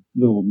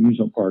little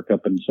amusement park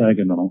up in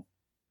Saginaw,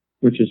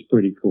 which is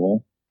pretty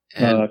cool.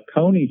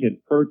 Coney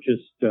had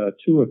purchased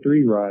 2 or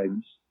 3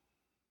 rides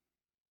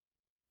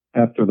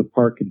after the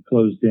park had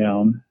closed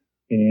down.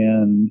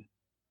 And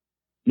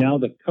now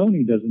that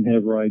Coney doesn't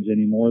have rides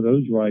anymore,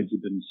 those rides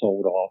have been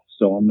sold off.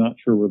 So I'm not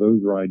sure where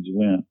those rides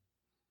went.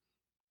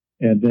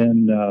 And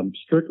then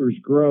Stricker's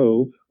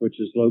Grove, which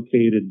is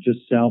located just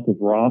south of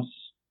Ross.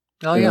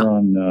 Oh, yeah.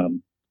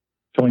 On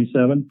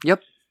 27.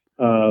 Yep.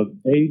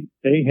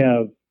 They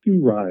have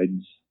 2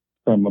 rides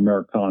from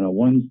Americana.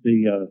 One's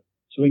the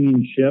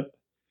Swinging Ship,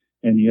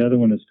 and the other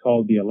one is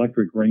called the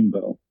Electric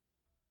Rainbow.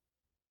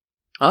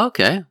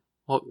 Okay.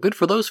 Well, good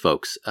for those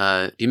folks.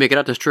 Do you make it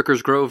out to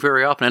Stricker's Grove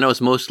very often? I know it's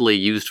mostly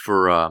used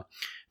for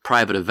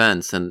private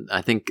events, and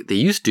I think they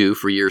used to,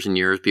 for years and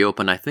years, be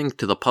open, I think,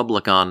 to the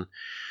public on,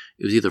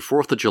 it was either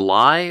 4th of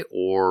July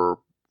or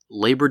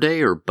Labor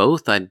Day or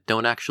both. I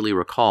don't actually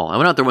recall. I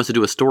went out there once to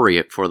do a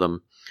story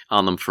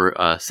on them for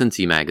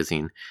Cincy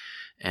magazine,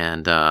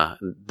 and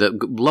the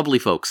lovely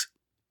folks.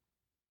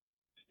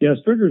 Yeah,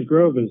 Stricker's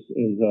Grove is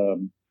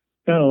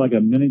kind of like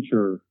a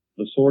miniature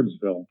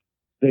LeSourceville.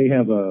 They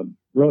have a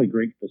really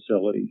great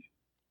facility,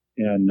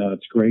 and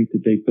it's great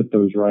that they put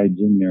those rides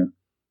in there.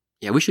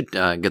 Yeah, we should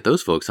get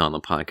those folks on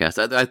the podcast.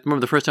 I remember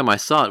the first time I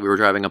saw it, we were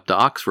driving up to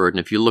Oxford, and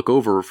if you look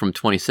over from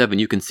 27,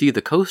 you can see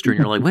the coaster, and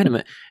you're like, wait a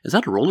minute, is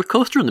that a roller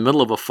coaster in the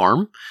middle of a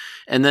farm?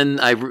 And then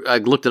I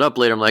looked it up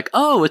later. I'm like,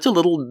 oh, it's a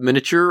little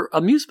miniature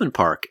amusement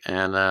park,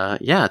 and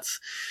it's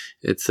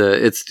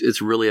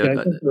really Yeah,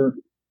 I think for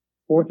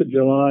 4th of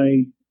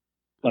July,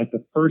 like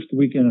the first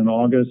weekend in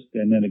August,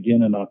 and then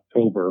again in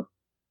October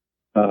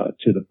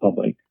to the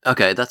public.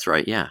 Okay, that's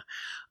right. Yeah.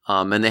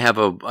 And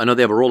I know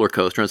they have a roller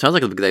coaster, and it sounds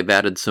like they've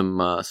added some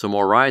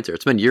more rides there.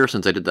 It's been years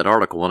since I did that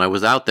article. When I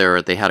was out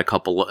there, they had a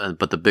couple,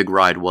 but the big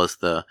ride was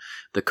the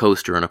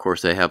coaster, and of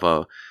course they have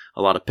a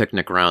lot of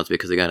picnic grounds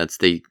because again, it's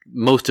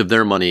most of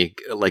their money,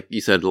 like you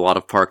said, a lot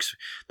of parks,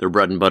 their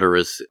bread and butter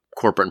is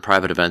corporate and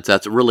private events.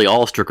 That's really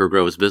all Stricker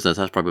Grove's business.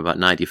 That's probably about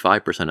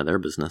 95% of their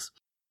business.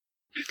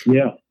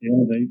 Yeah,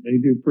 they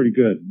do pretty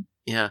good.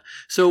 Yeah.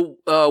 So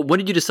when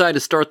did you decide to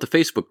start the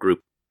Facebook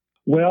group?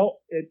 Well,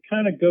 it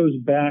kind of goes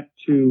back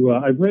to,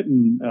 I've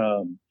written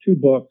 2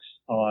 books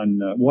on,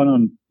 one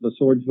on the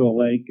Swordsville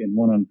Lake and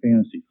one on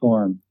Fantasy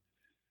Farm.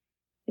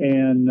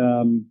 And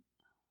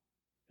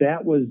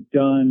that was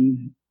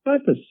done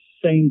about the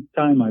same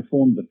time I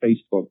formed the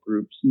Facebook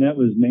groups. And that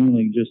was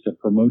mainly just a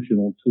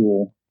promotional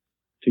tool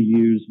to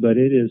use, but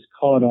it has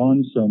caught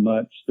on so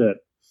much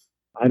that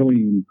I don't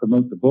even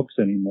promote the books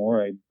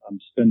anymore. I'm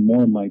spend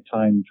more of my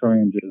time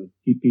trying to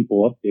keep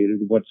people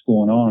updated with what's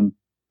going on.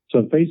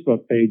 So the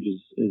Facebook page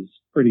is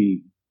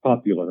pretty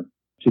popular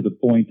to the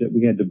point that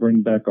we had to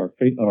bring back our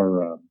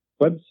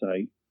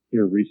website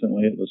here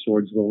recently at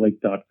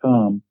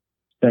theswordsvillelake.com.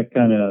 That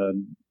kind of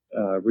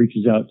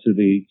reaches out to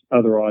the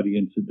other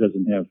audience that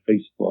doesn't have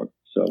Facebook.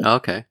 So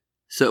okay.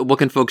 So what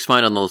can folks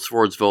find on the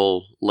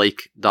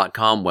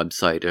swordsvillelake.com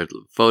website? Are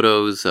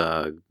photos,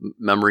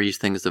 memories,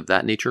 things of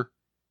that nature?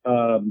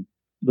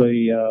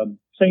 The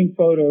same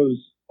photos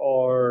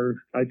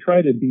I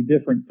try to be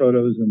different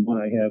photos than what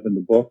I have in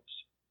the books.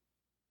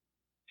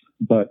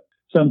 But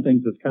some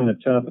things it's kind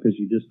of tough because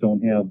you just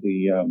don't have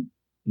the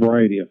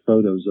variety of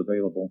photos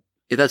available.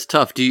 Yeah, that's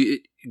tough.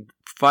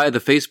 Via the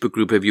Facebook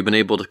group, have you been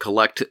able to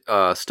collect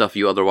stuff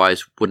you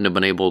otherwise wouldn't have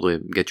been able to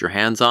get your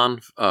hands on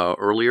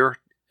earlier,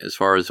 as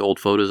far as old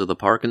photos of the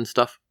park and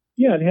stuff?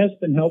 Yeah, it has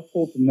been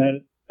helpful from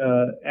that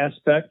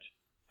aspect.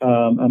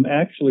 I'm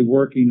actually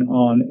working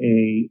on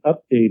a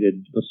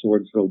updated The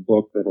Swordsville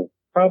book that'll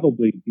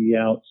probably be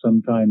out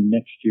sometime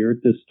next year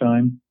at this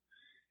time.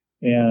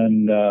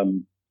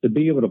 And to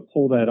be able to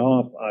pull that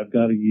off, I've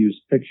got to use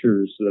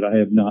pictures that I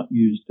have not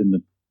used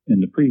in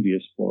the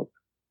previous book.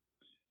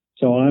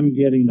 So I'm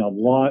getting a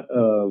lot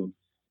of,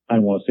 I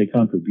don't want to say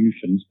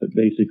contributions, but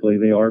basically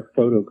they are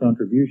photo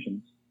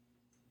contributions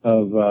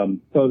of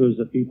photos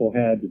that people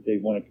had that they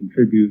want to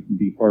contribute and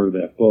be part of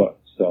that book.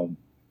 So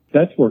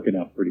that's working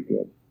out pretty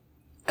good.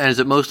 And is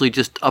it mostly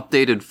just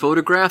updated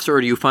photographs, or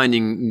are you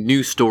finding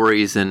new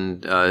stories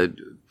and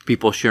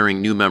people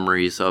sharing new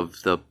memories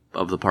of the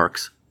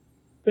parks?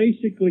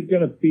 Basically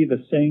going to be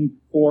the same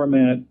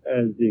format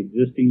as the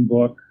existing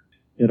book.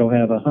 It'll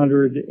have about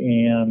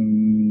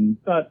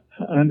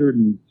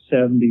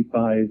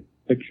 175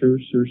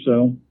 pictures or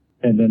so,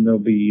 and then there'll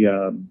be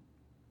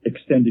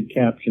extended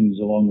captions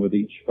along with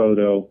each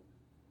photo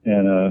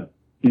and a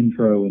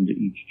intro into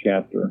each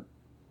chapter.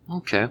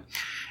 Okay.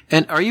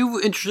 And are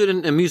you interested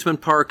in amusement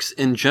parks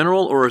in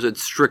general, or is it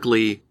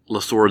strictly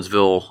La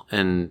Swordsville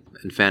and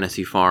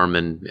Fantasy Farm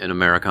and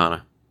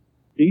Americana?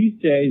 These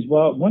days,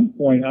 well, at one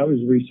point I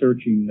was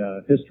researching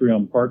history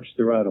on parks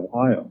throughout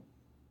Ohio,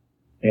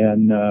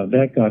 and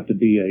that got to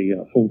be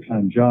a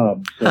full-time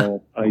job.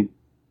 So I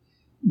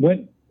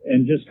went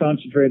and just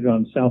concentrated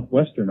on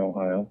southwestern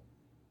Ohio.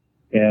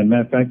 And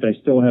matter of fact, I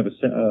still have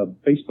a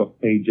Facebook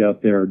page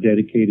out there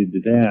dedicated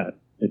to that.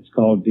 It's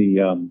called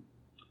the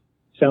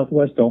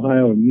Southwest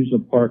Ohio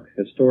Amusement Park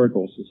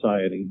Historical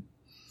Society,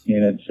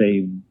 and it's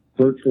a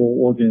virtual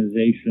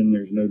organization.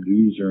 There's no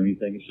dues or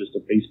anything. It's just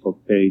a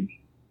Facebook page.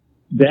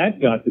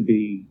 That got to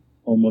be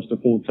almost a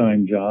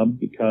full-time job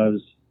because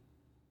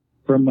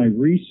from my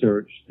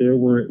research, there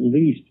were at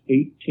least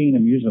 18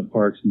 amusement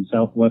parks in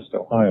Southwest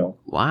Ohio.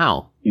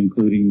 Wow.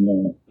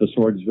 Including the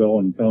Swordsville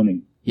and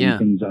Coney. Yeah.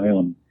 Kings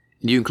Island.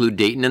 Do you include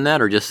Dayton in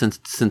that, or just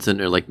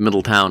Cincinnati, or like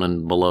Middletown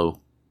and below?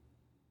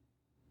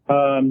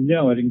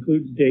 No, it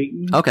includes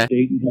Dayton. Okay.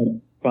 Dayton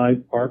had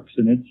 5 parks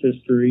in its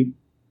history.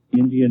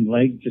 Indian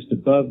Lake, just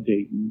above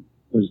Dayton,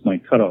 was my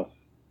cutoff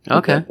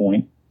at that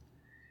point.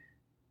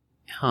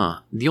 Huh.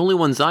 The only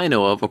ones I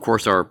know of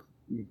course, are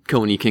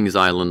Coney, Kings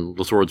Island,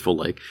 La Swordsville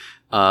Lake.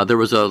 There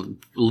was a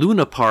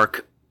Luna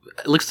Park.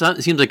 It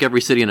seems like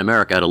every city in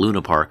America had a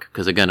Luna Park,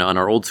 because again, on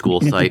our old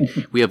school site,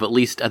 we have at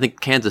least, I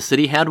think Kansas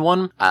City had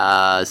one,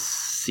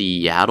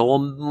 Seattle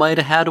might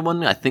have had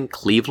one, I think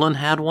Cleveland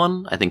had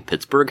one, I think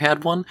Pittsburgh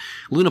had one.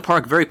 Luna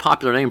Park, very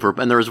popular name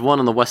and there was one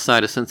on the west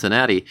side of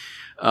Cincinnati.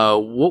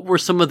 What were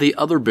some of the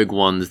other big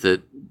ones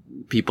that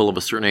people of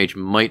a certain age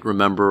might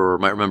remember or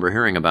might remember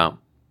hearing about?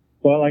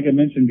 Well, like I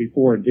mentioned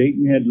before,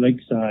 Dayton had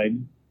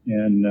Lakeside,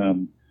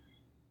 and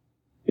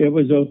it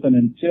was open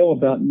until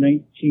about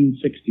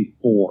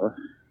 1964.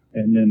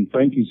 And then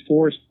Frankie's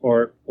Forest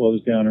Park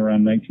closed down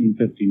around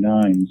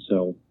 1959.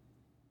 So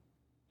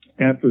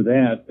after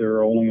that,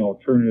 their only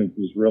alternative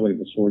was really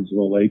the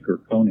Swordsville Lake or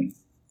Coney.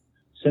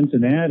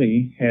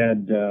 Cincinnati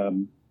had,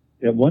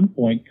 at one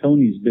point,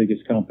 Coney's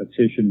biggest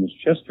competition was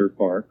Chester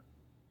Park.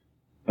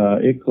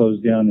 It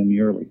closed down in the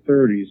early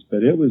 30s,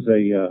 but it was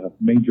a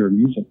major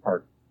amusement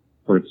park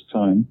for its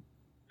time.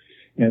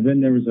 And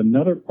then there was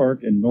another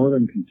park in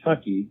northern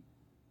Kentucky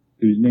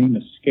whose name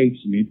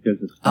escapes me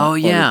because it's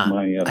not part of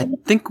my I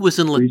think it was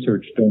in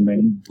research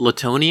domain.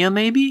 Latonia,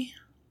 maybe?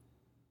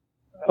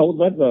 Oh,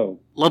 Ludlow.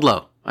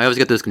 Ludlow. I always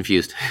get those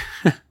confused.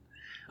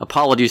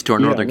 Apologies to our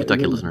northern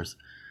Kentucky listeners.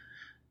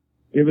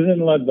 It was in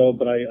Ludlow,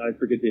 but I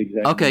forget the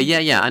exact Okay,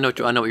 name. yeah. I know what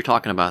you're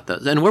talking about. Though.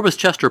 And where was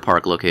Chester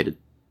Park located?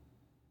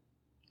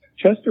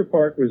 Chester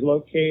Park was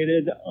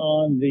located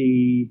on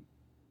the,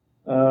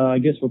 I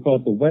guess we'll call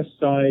it the west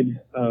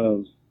side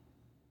of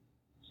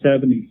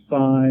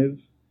 75,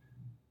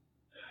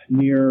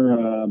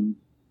 near,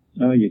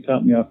 you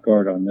caught me off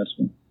guard on this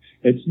one.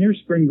 It's near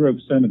Spring Grove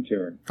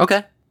Cemetery.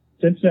 Okay.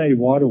 Cincinnati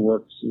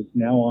Waterworks is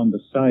now on the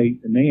site,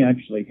 and they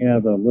actually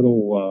have a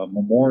little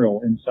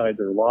memorial inside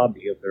their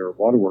lobby of their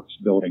Waterworks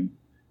building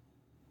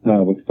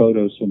with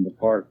photos from the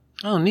park.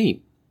 Oh,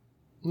 neat.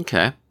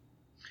 Okay.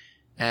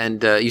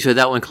 And you said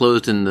that one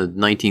closed in the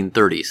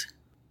 1930s.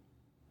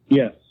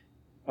 Yes.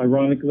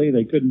 Ironically,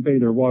 they couldn't pay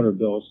their water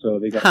bill, so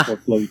they got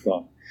foreclosed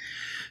on.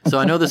 So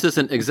I know this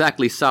isn't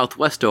exactly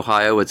southwest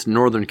Ohio, it's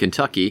northern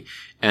Kentucky,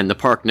 and the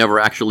park never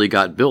actually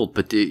got built,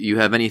 but do you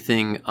have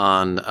anything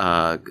on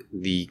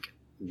the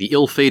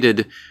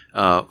ill-fated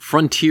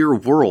frontier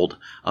world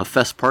of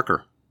Fess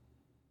Parker?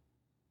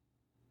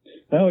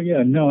 Oh,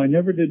 yeah. No, I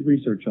never did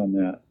research on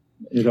that.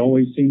 It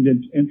always seemed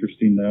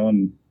interesting, though,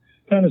 and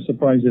kind of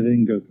surprised they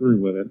didn't go through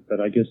with it,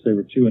 but I guess they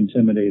were too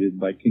intimidated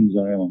by Kings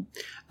Island.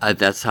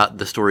 That's how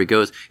the story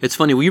goes. It's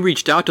funny, we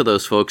reached out to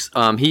those folks.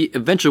 He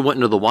eventually went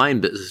into the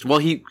wine business.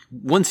 Well,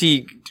 once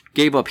he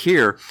gave up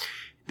here,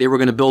 they were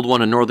going to build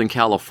one in Northern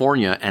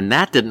California, and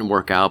that didn't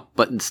work out,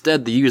 but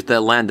instead they used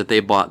that land that they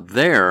bought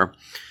there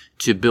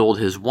to build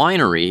his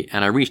winery,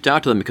 and I reached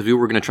out to them because we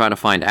were going to try to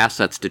find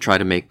assets to try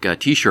to make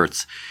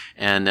T-shirts,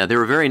 and they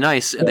were very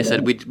nice, and they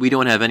said, we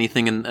don't have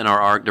anything in our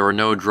art, there were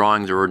no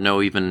drawings, there were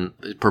no even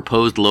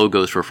proposed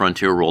logos for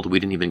Frontier World, we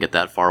didn't even get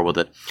that far with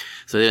it,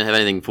 so they didn't have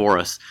anything for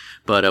us,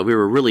 but we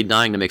were really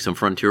dying to make some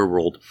Frontier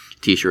World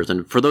T-shirts,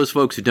 and for those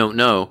folks who don't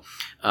know,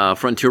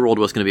 Frontier World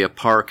was going to be a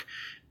park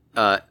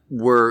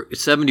where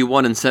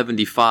 71 and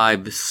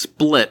 75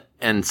 split,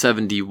 and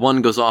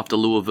 71 goes off to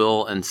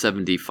Louisville, and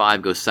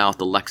 75 goes south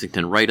to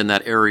Lexington, right in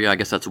that area. I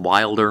guess that's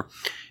Wilder.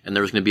 And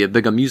there was going to be a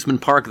big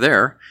amusement park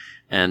there.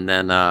 And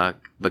then,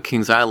 but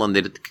Kings Island,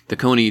 the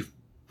Coney,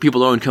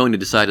 people who owned Coney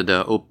decided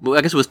to,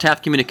 I guess it was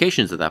Taft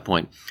Communications at that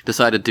point,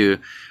 decided to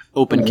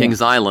open Kings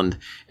Island.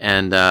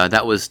 And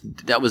that was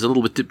a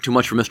little bit too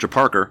much for Mr.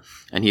 Parker.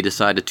 And he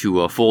decided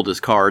to fold his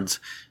cards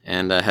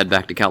and head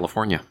back to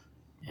California.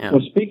 Yeah.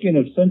 Well, speaking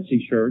of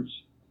Cincy shirts,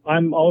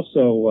 I'm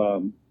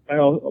also, I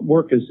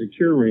work as a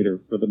curator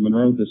for the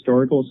Monroe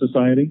Historical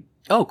Society.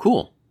 Oh,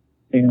 cool.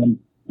 And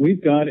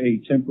we've got a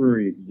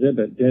temporary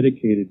exhibit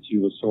dedicated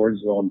to a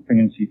Swordsville and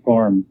Fancy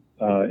Farm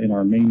in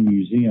our main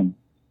museum.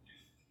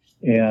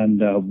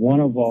 And one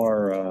of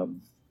our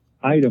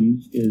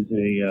items is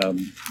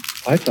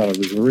I thought it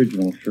was an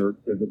original shirt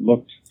because it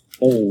looked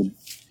old,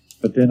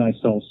 but then I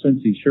saw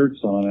Cincy shirts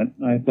on it,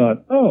 and I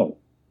thought, oh,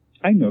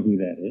 I know who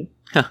that is.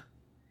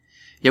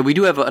 Yeah, we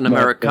do have an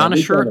Americana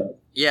shirt.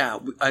 Yeah,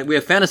 we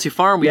have Fantasy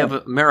Farm. We have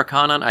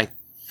Americana. And I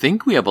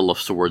think we have a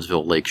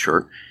Swordsville Lake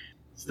shirt.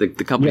 The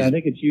company. Yeah, I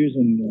think it's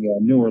using the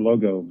newer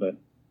logo, but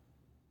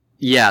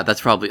yeah,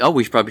 that's probably. Oh,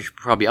 we should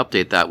probably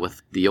update that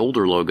with the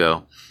older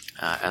logo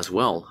as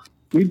well.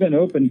 We've been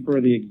open for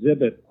the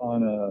exhibit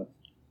on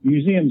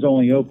museums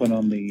only open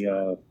on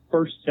the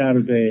first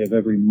Saturday of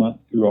every month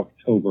through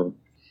October,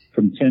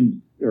 from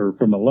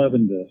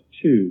 11 to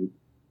 2.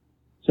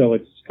 So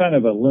it's kind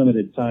of a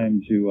limited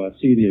time to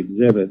see the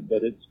exhibit,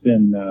 but it's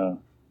been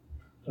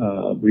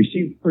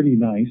received pretty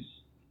nice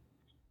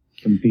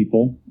from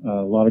people.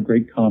 A lot of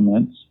great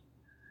comments,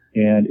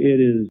 and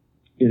it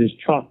is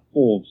chock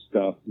full of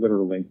stuff,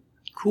 literally.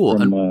 Cool.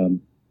 From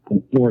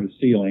floor to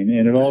ceiling,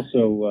 and it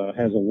also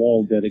has a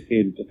wall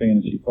dedicated to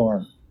Fantasy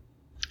Farm.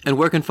 And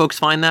where can folks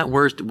find that?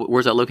 Where's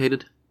that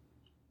located?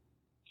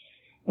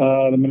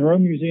 The Monroe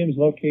Museum is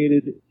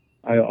located,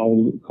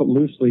 I'll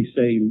loosely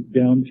say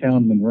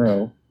downtown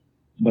Monroe,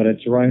 but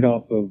it's right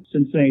off of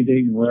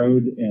Cincinnati-Dayton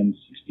Road and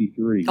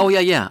 63. Oh,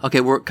 yeah.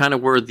 Okay, we're kind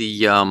of where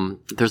the,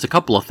 there's a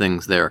couple of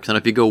things there. Because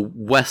if you go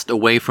west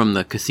away from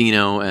the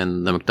casino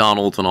and the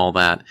McDonald's and all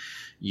that,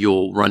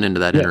 you'll run into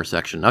that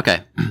intersection.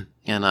 Okay.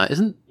 And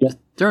is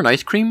there an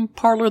ice cream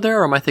parlor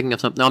there, or am I thinking of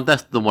something? No,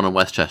 that's the one in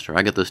Westchester.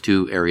 I get those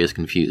two areas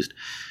confused.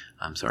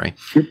 I'm sorry.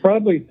 You're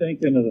probably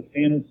thinking of the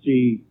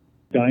Fantasy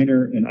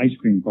Diner and Ice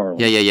Cream Parlor.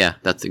 Yeah.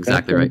 That's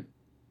exactly right.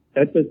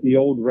 That's at the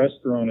old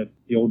restaurant at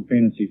the old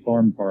Fantasy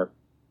Farm Park.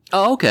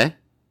 Oh, okay.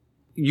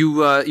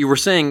 you were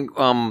saying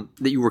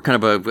that you were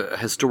kind of a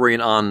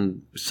historian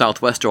on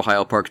Southwest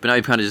Ohio parks, but now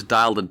you've kind of just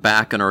dialed it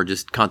back and are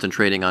just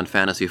concentrating on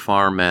Fantasy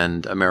Farm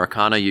and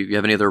Americana. You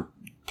have any other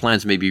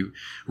plans to maybe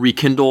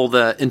rekindle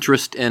the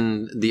interest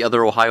in the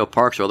other Ohio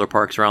parks or other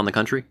parks around the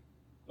country?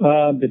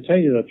 To tell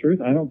you the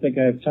truth, I don't think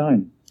I have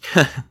time.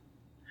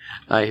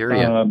 I hear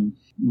you.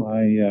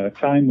 My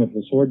time with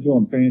the Swordsville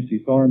and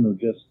Fantasy Farm are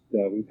just,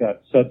 we've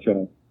got such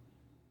a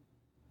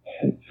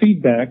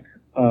feedback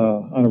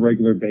on a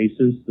regular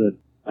basis that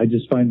I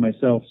just find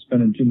myself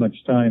spending too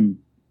much time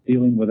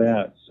dealing with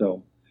that.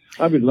 So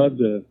I would love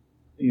to,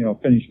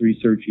 finish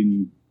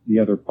researching the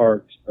other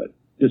parks, but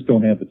just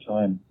don't have the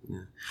time. Yeah.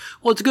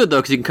 Well, it's good though,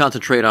 because you can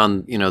concentrate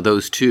on,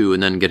 those two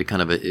and then get a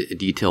kind of a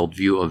detailed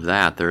view of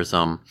that. There's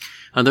a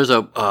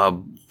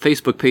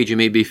Facebook page you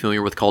may be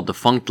familiar with called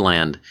Defunct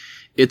Land.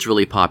 It's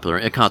really popular.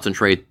 It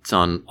concentrates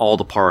on all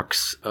the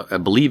parks, I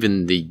believe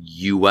in the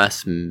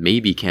U.S.,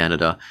 maybe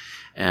Canada.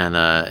 And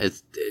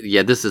this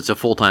is a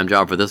full-time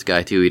job for this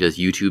guy too. He does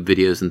YouTube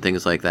videos and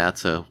things like that.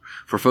 So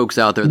for folks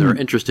out there that are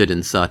interested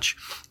in such,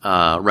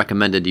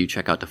 recommended you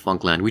check out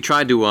Defunct Land. We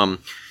tried to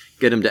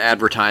get him to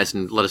advertise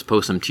and let us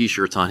post some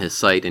T-shirts on his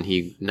site, and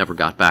he never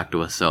got back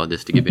to us. So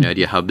just to give you an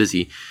idea how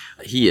busy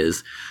he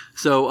is.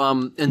 So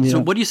so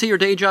what do you say your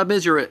day job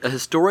is? You're a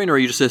historian, or are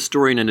you just a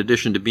historian in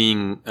addition to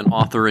being an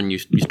author, and you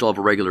still have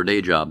a regular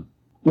day job?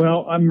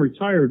 Well, I'm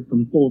retired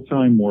from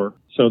full-time work,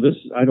 so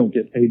I don't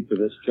get paid for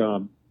this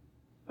job.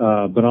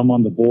 But I'm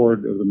on the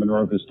board of the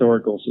Monroe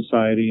Historical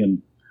Society,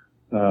 and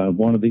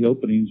one of the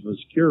openings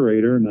was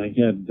curator, and I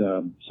had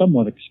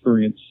somewhat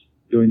experience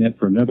doing that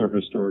for another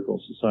historical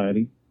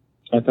society.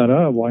 I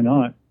thought, why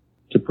not?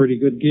 It's a pretty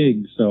good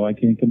gig, so I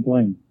can't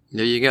complain.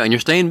 There you go. And you're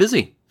staying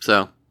busy,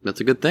 so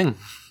that's a good thing.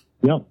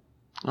 Yeah.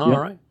 All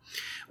right.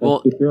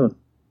 Well, sure.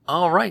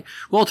 All right.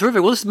 Well,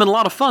 terrific. Well, this has been a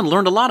lot of fun.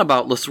 Learned a lot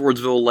about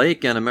Swordsville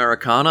Lake and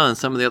Americana and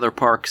some of the other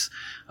parks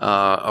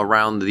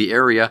around the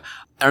area.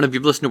 I don't know if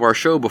you've listened to our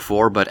show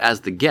before, but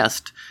as the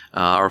guest,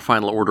 our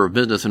final order of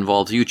business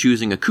involves you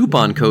choosing a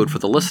coupon code for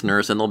the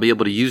listeners, and they'll be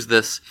able to use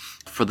this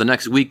for the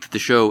next week that the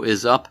show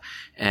is up,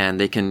 and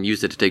they can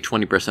use it to take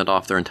 20%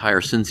 off their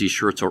entire Cincy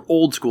Shirts or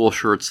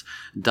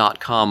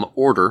oldschoolshirts.com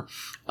order.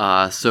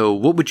 So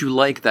what would you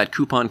like that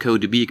coupon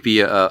code to be? It could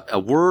be a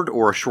word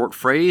or a short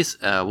phrase.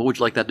 What would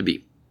you like that to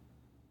be?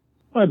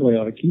 Probably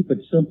ought to keep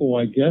it simple,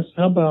 I guess.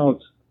 How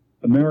about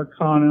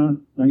Americana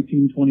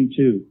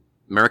 1922?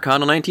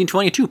 Americana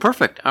 1922.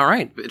 Perfect. All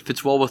right. It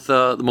fits well with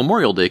the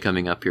Memorial Day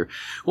coming up here.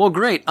 Well,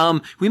 great.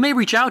 We may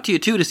reach out to you,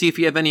 too, to see if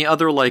you have any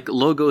other,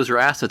 logos or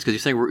assets, because you're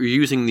saying we're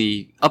using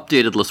the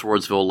updated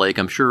Swordsville Lake.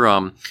 I'm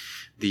sure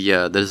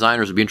the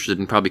designers would be interested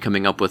in probably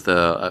coming up with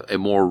a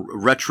more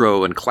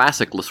retro and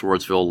classic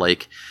Swordsville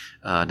Lake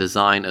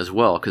design as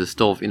well, because it's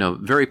still,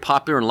 very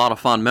popular and a lot of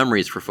fond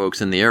memories for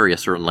folks in the area,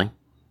 certainly.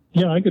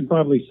 Yeah, I could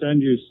probably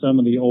send you some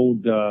of the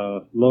old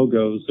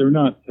logos. They're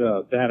not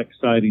that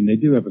exciting. They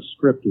do have a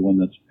scripted one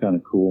that's kind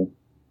of cool.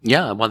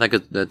 Yeah, well,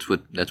 that's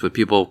what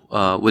people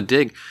would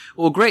dig.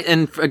 Well, great.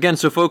 And again,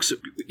 so folks,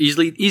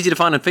 easy to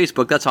find on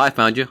Facebook. That's how I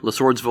found you.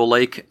 Swordsville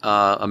Lake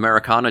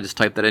Americana. Just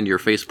type that into your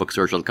Facebook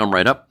search. It'll come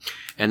right up.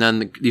 And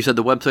then you said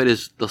the website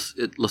is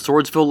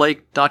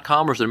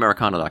LaSwordsvilleLake.com, or is it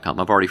Americana.com?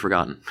 I've already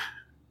forgotten.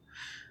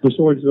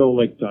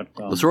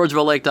 LaSwordsvilleLake.com.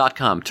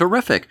 LaSwordsvilleLake.com.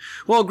 Terrific.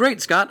 Well,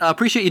 great, Scott. I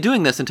appreciate you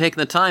doing this and taking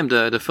the time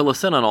to fill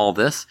us in on all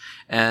this.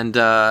 And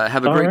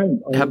have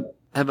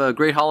a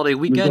great holiday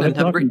weekend. And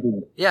have a great,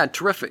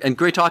 terrific. And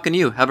great talking to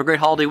you. Have a great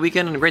holiday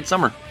weekend and a great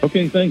summer.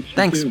 Okay, thanks.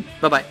 Thanks.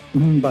 Bye-bye.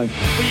 Bye.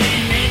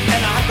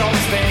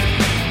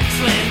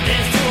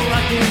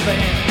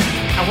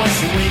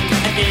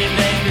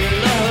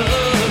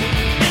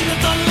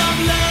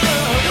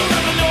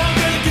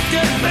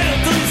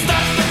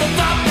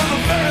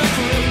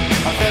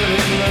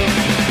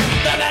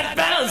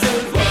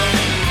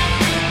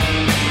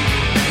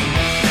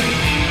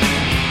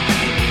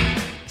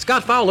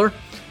 Scott Fowler.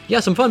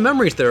 Yeah, some fun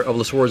memories there of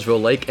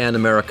Swordsville Lake and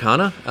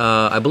Americana.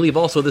 I believe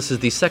also this is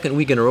the second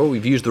week in a row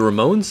we've used the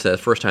Ramones.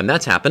 First time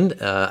that's happened.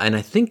 And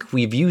I think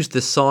we've used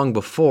this song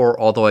before,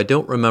 although I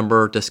don't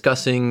remember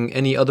discussing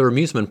any other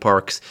amusement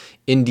parks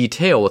in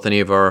detail with any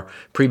of our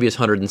previous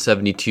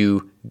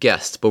 172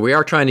 guests. But we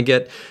are trying to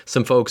get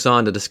some folks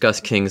on to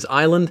discuss Kings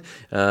Island.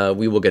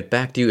 We will get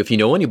back to you. If you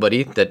know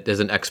anybody that is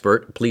an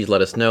expert, please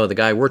let us know. The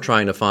guy we're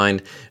trying to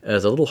find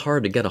is a little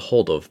hard to get a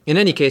hold of. In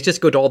any case,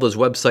 just go to all those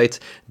websites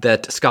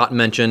that Scott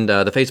mentioned,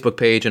 the Facebook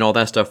page and all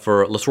that stuff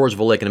for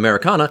Swordsville Lake and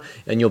Americana,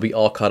 and you'll be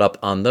all caught up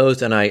on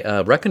those. And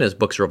I reckon his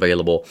books are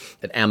available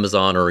at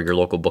Amazon or your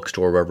local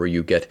bookstore, wherever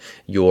you get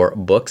your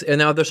books. And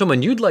now if there's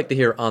someone you'd like to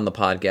hear on the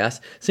podcast,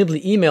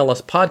 simply email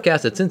us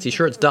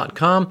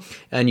podcast@cincyshirts.com,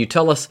 and you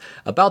tell us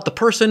about the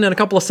person in a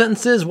couple of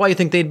sentences, why you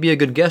think they'd be a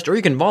good guest, or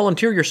you can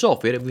volunteer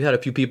yourself. We had a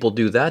few people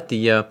do that.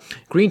 The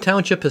Green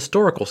Township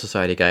Historical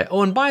Society guy.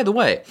 Oh, and by the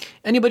way,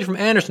 anybody from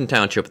Anderson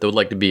Township that would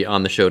like to be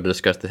on the show to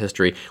discuss the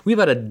history, we've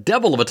had a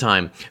devil of a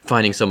time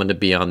finding someone to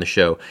be on the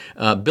show.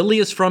 Billy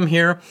is from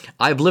here.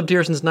 I've lived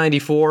here since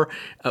 94.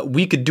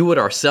 We could do it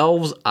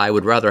ourselves. I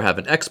would rather have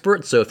an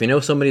expert. So if you know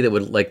somebody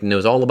that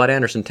knows all about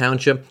Anderson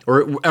Township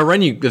or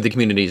any of the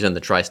communities in the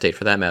tri-state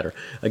for that matter,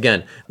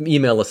 again,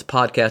 email us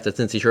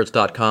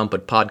podcast@cincyshirts.com,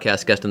 put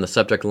podcast guest in the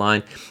subject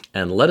line,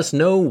 and let us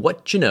know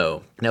what you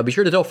know. Now, be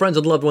sure to tell friends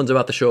and loved ones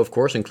about the show, of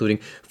course, including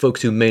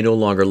folks who may no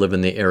longer live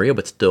in the area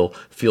but still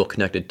feel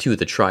connected to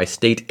the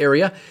tri-state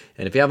area.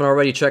 And if you haven't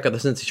already, check out the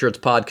Cincy Shirts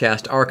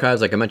podcast archives.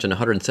 Like I mentioned,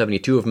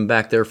 172 of them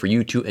back there for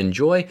you to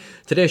enjoy.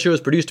 Today's show is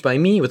produced by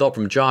me with help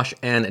from Josh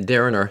and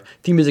Darren. Our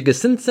theme music is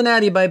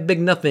Cincinnati by Big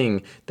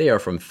Nothing. They are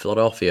from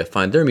Philadelphia.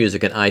 Find their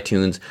music at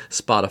iTunes,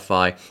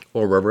 Spotify,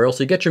 or wherever else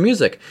you get your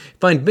music.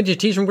 Find vintage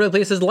tees from great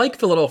places like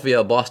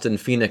Philadelphia, Boston,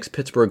 Phoenix,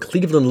 Pittsburgh,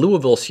 Cleveland,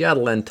 Louisville,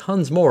 Seattle, and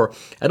tons more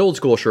at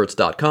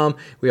oldschoolshirts.com.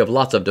 We have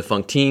lots of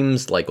defunct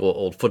teams like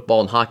old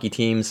football and hockey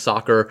teams,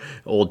 soccer,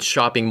 old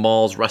shopping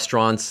malls,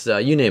 restaurants,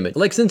 you name it.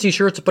 Like Cincy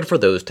Shirts, but for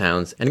those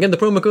towns. And again, the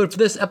promo code for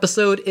this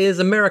episode is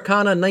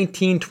Americana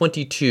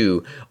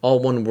 1922. All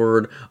one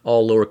word,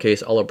 all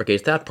lowercase, all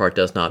uppercase. That part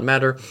does not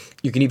matter.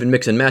 You can even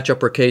mix and match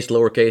uppercase,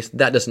 lowercase.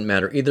 That doesn't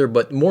matter either.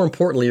 But more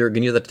importantly, you're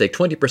going to use that to take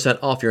 20%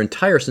 off your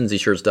entire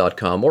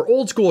CincyShirts.com or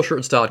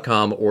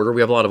OldSchoolShirts.com order.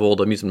 We have a lot of old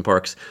amusement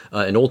parks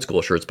and old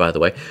school shirts, by the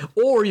way.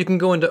 Or you can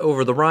go into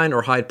Over the Rhine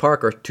or Hyde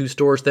Park, or 2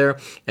 stores there,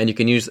 and you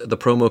can use the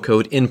promo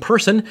code in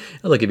person, and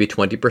they'll give you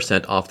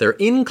 20% off there,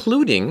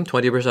 including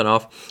 20%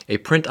 off a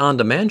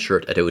print-on-demand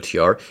shirt at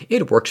OTR.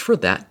 It works for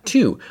that,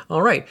 too.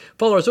 All right.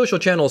 Follow our social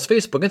channels,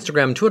 Facebook,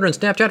 Instagram, Twitter, and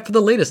Snapchat for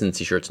the latest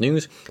Cincy Shirts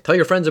news. Tell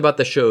your friends about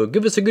the show.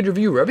 Give us a good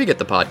review wherever you get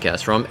the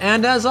podcast from.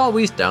 And as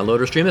always,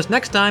 download or stream us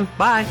next time.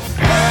 Bye.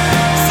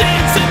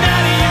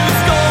 Cincinnati, you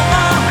stole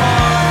my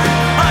heart.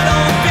 I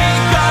don't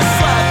think I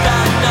slept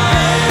that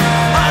night.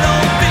 I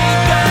don't think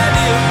that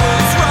it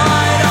was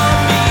right of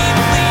me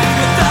to leave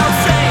without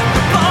saying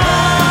goodbye.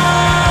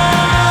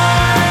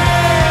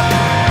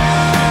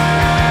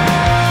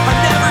 I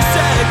never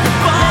said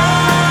goodbye.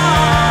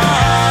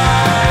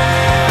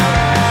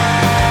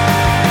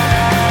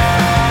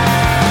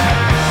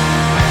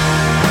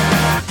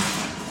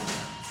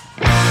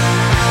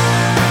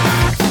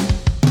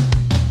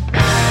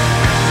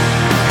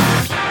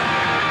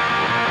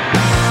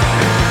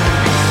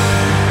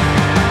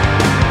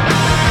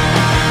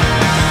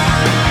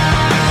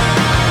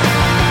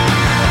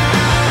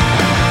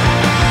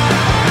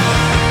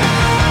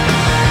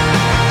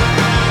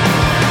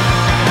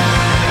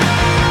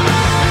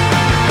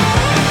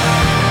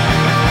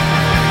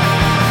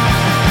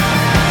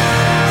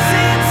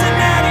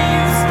 Cincinnati,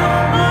 you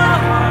stole my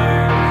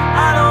heart.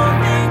 I don't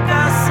think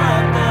I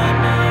slept that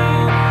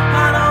night.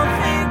 I don't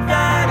think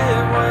that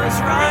it was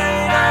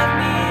right of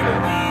me to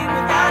leave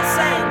without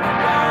saying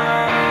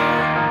goodbye.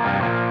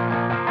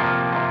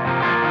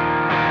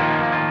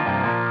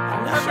 I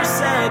never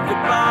said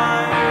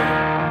goodbye.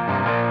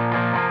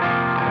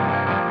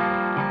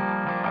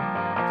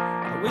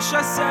 I wish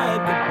I said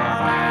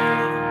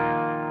goodbye.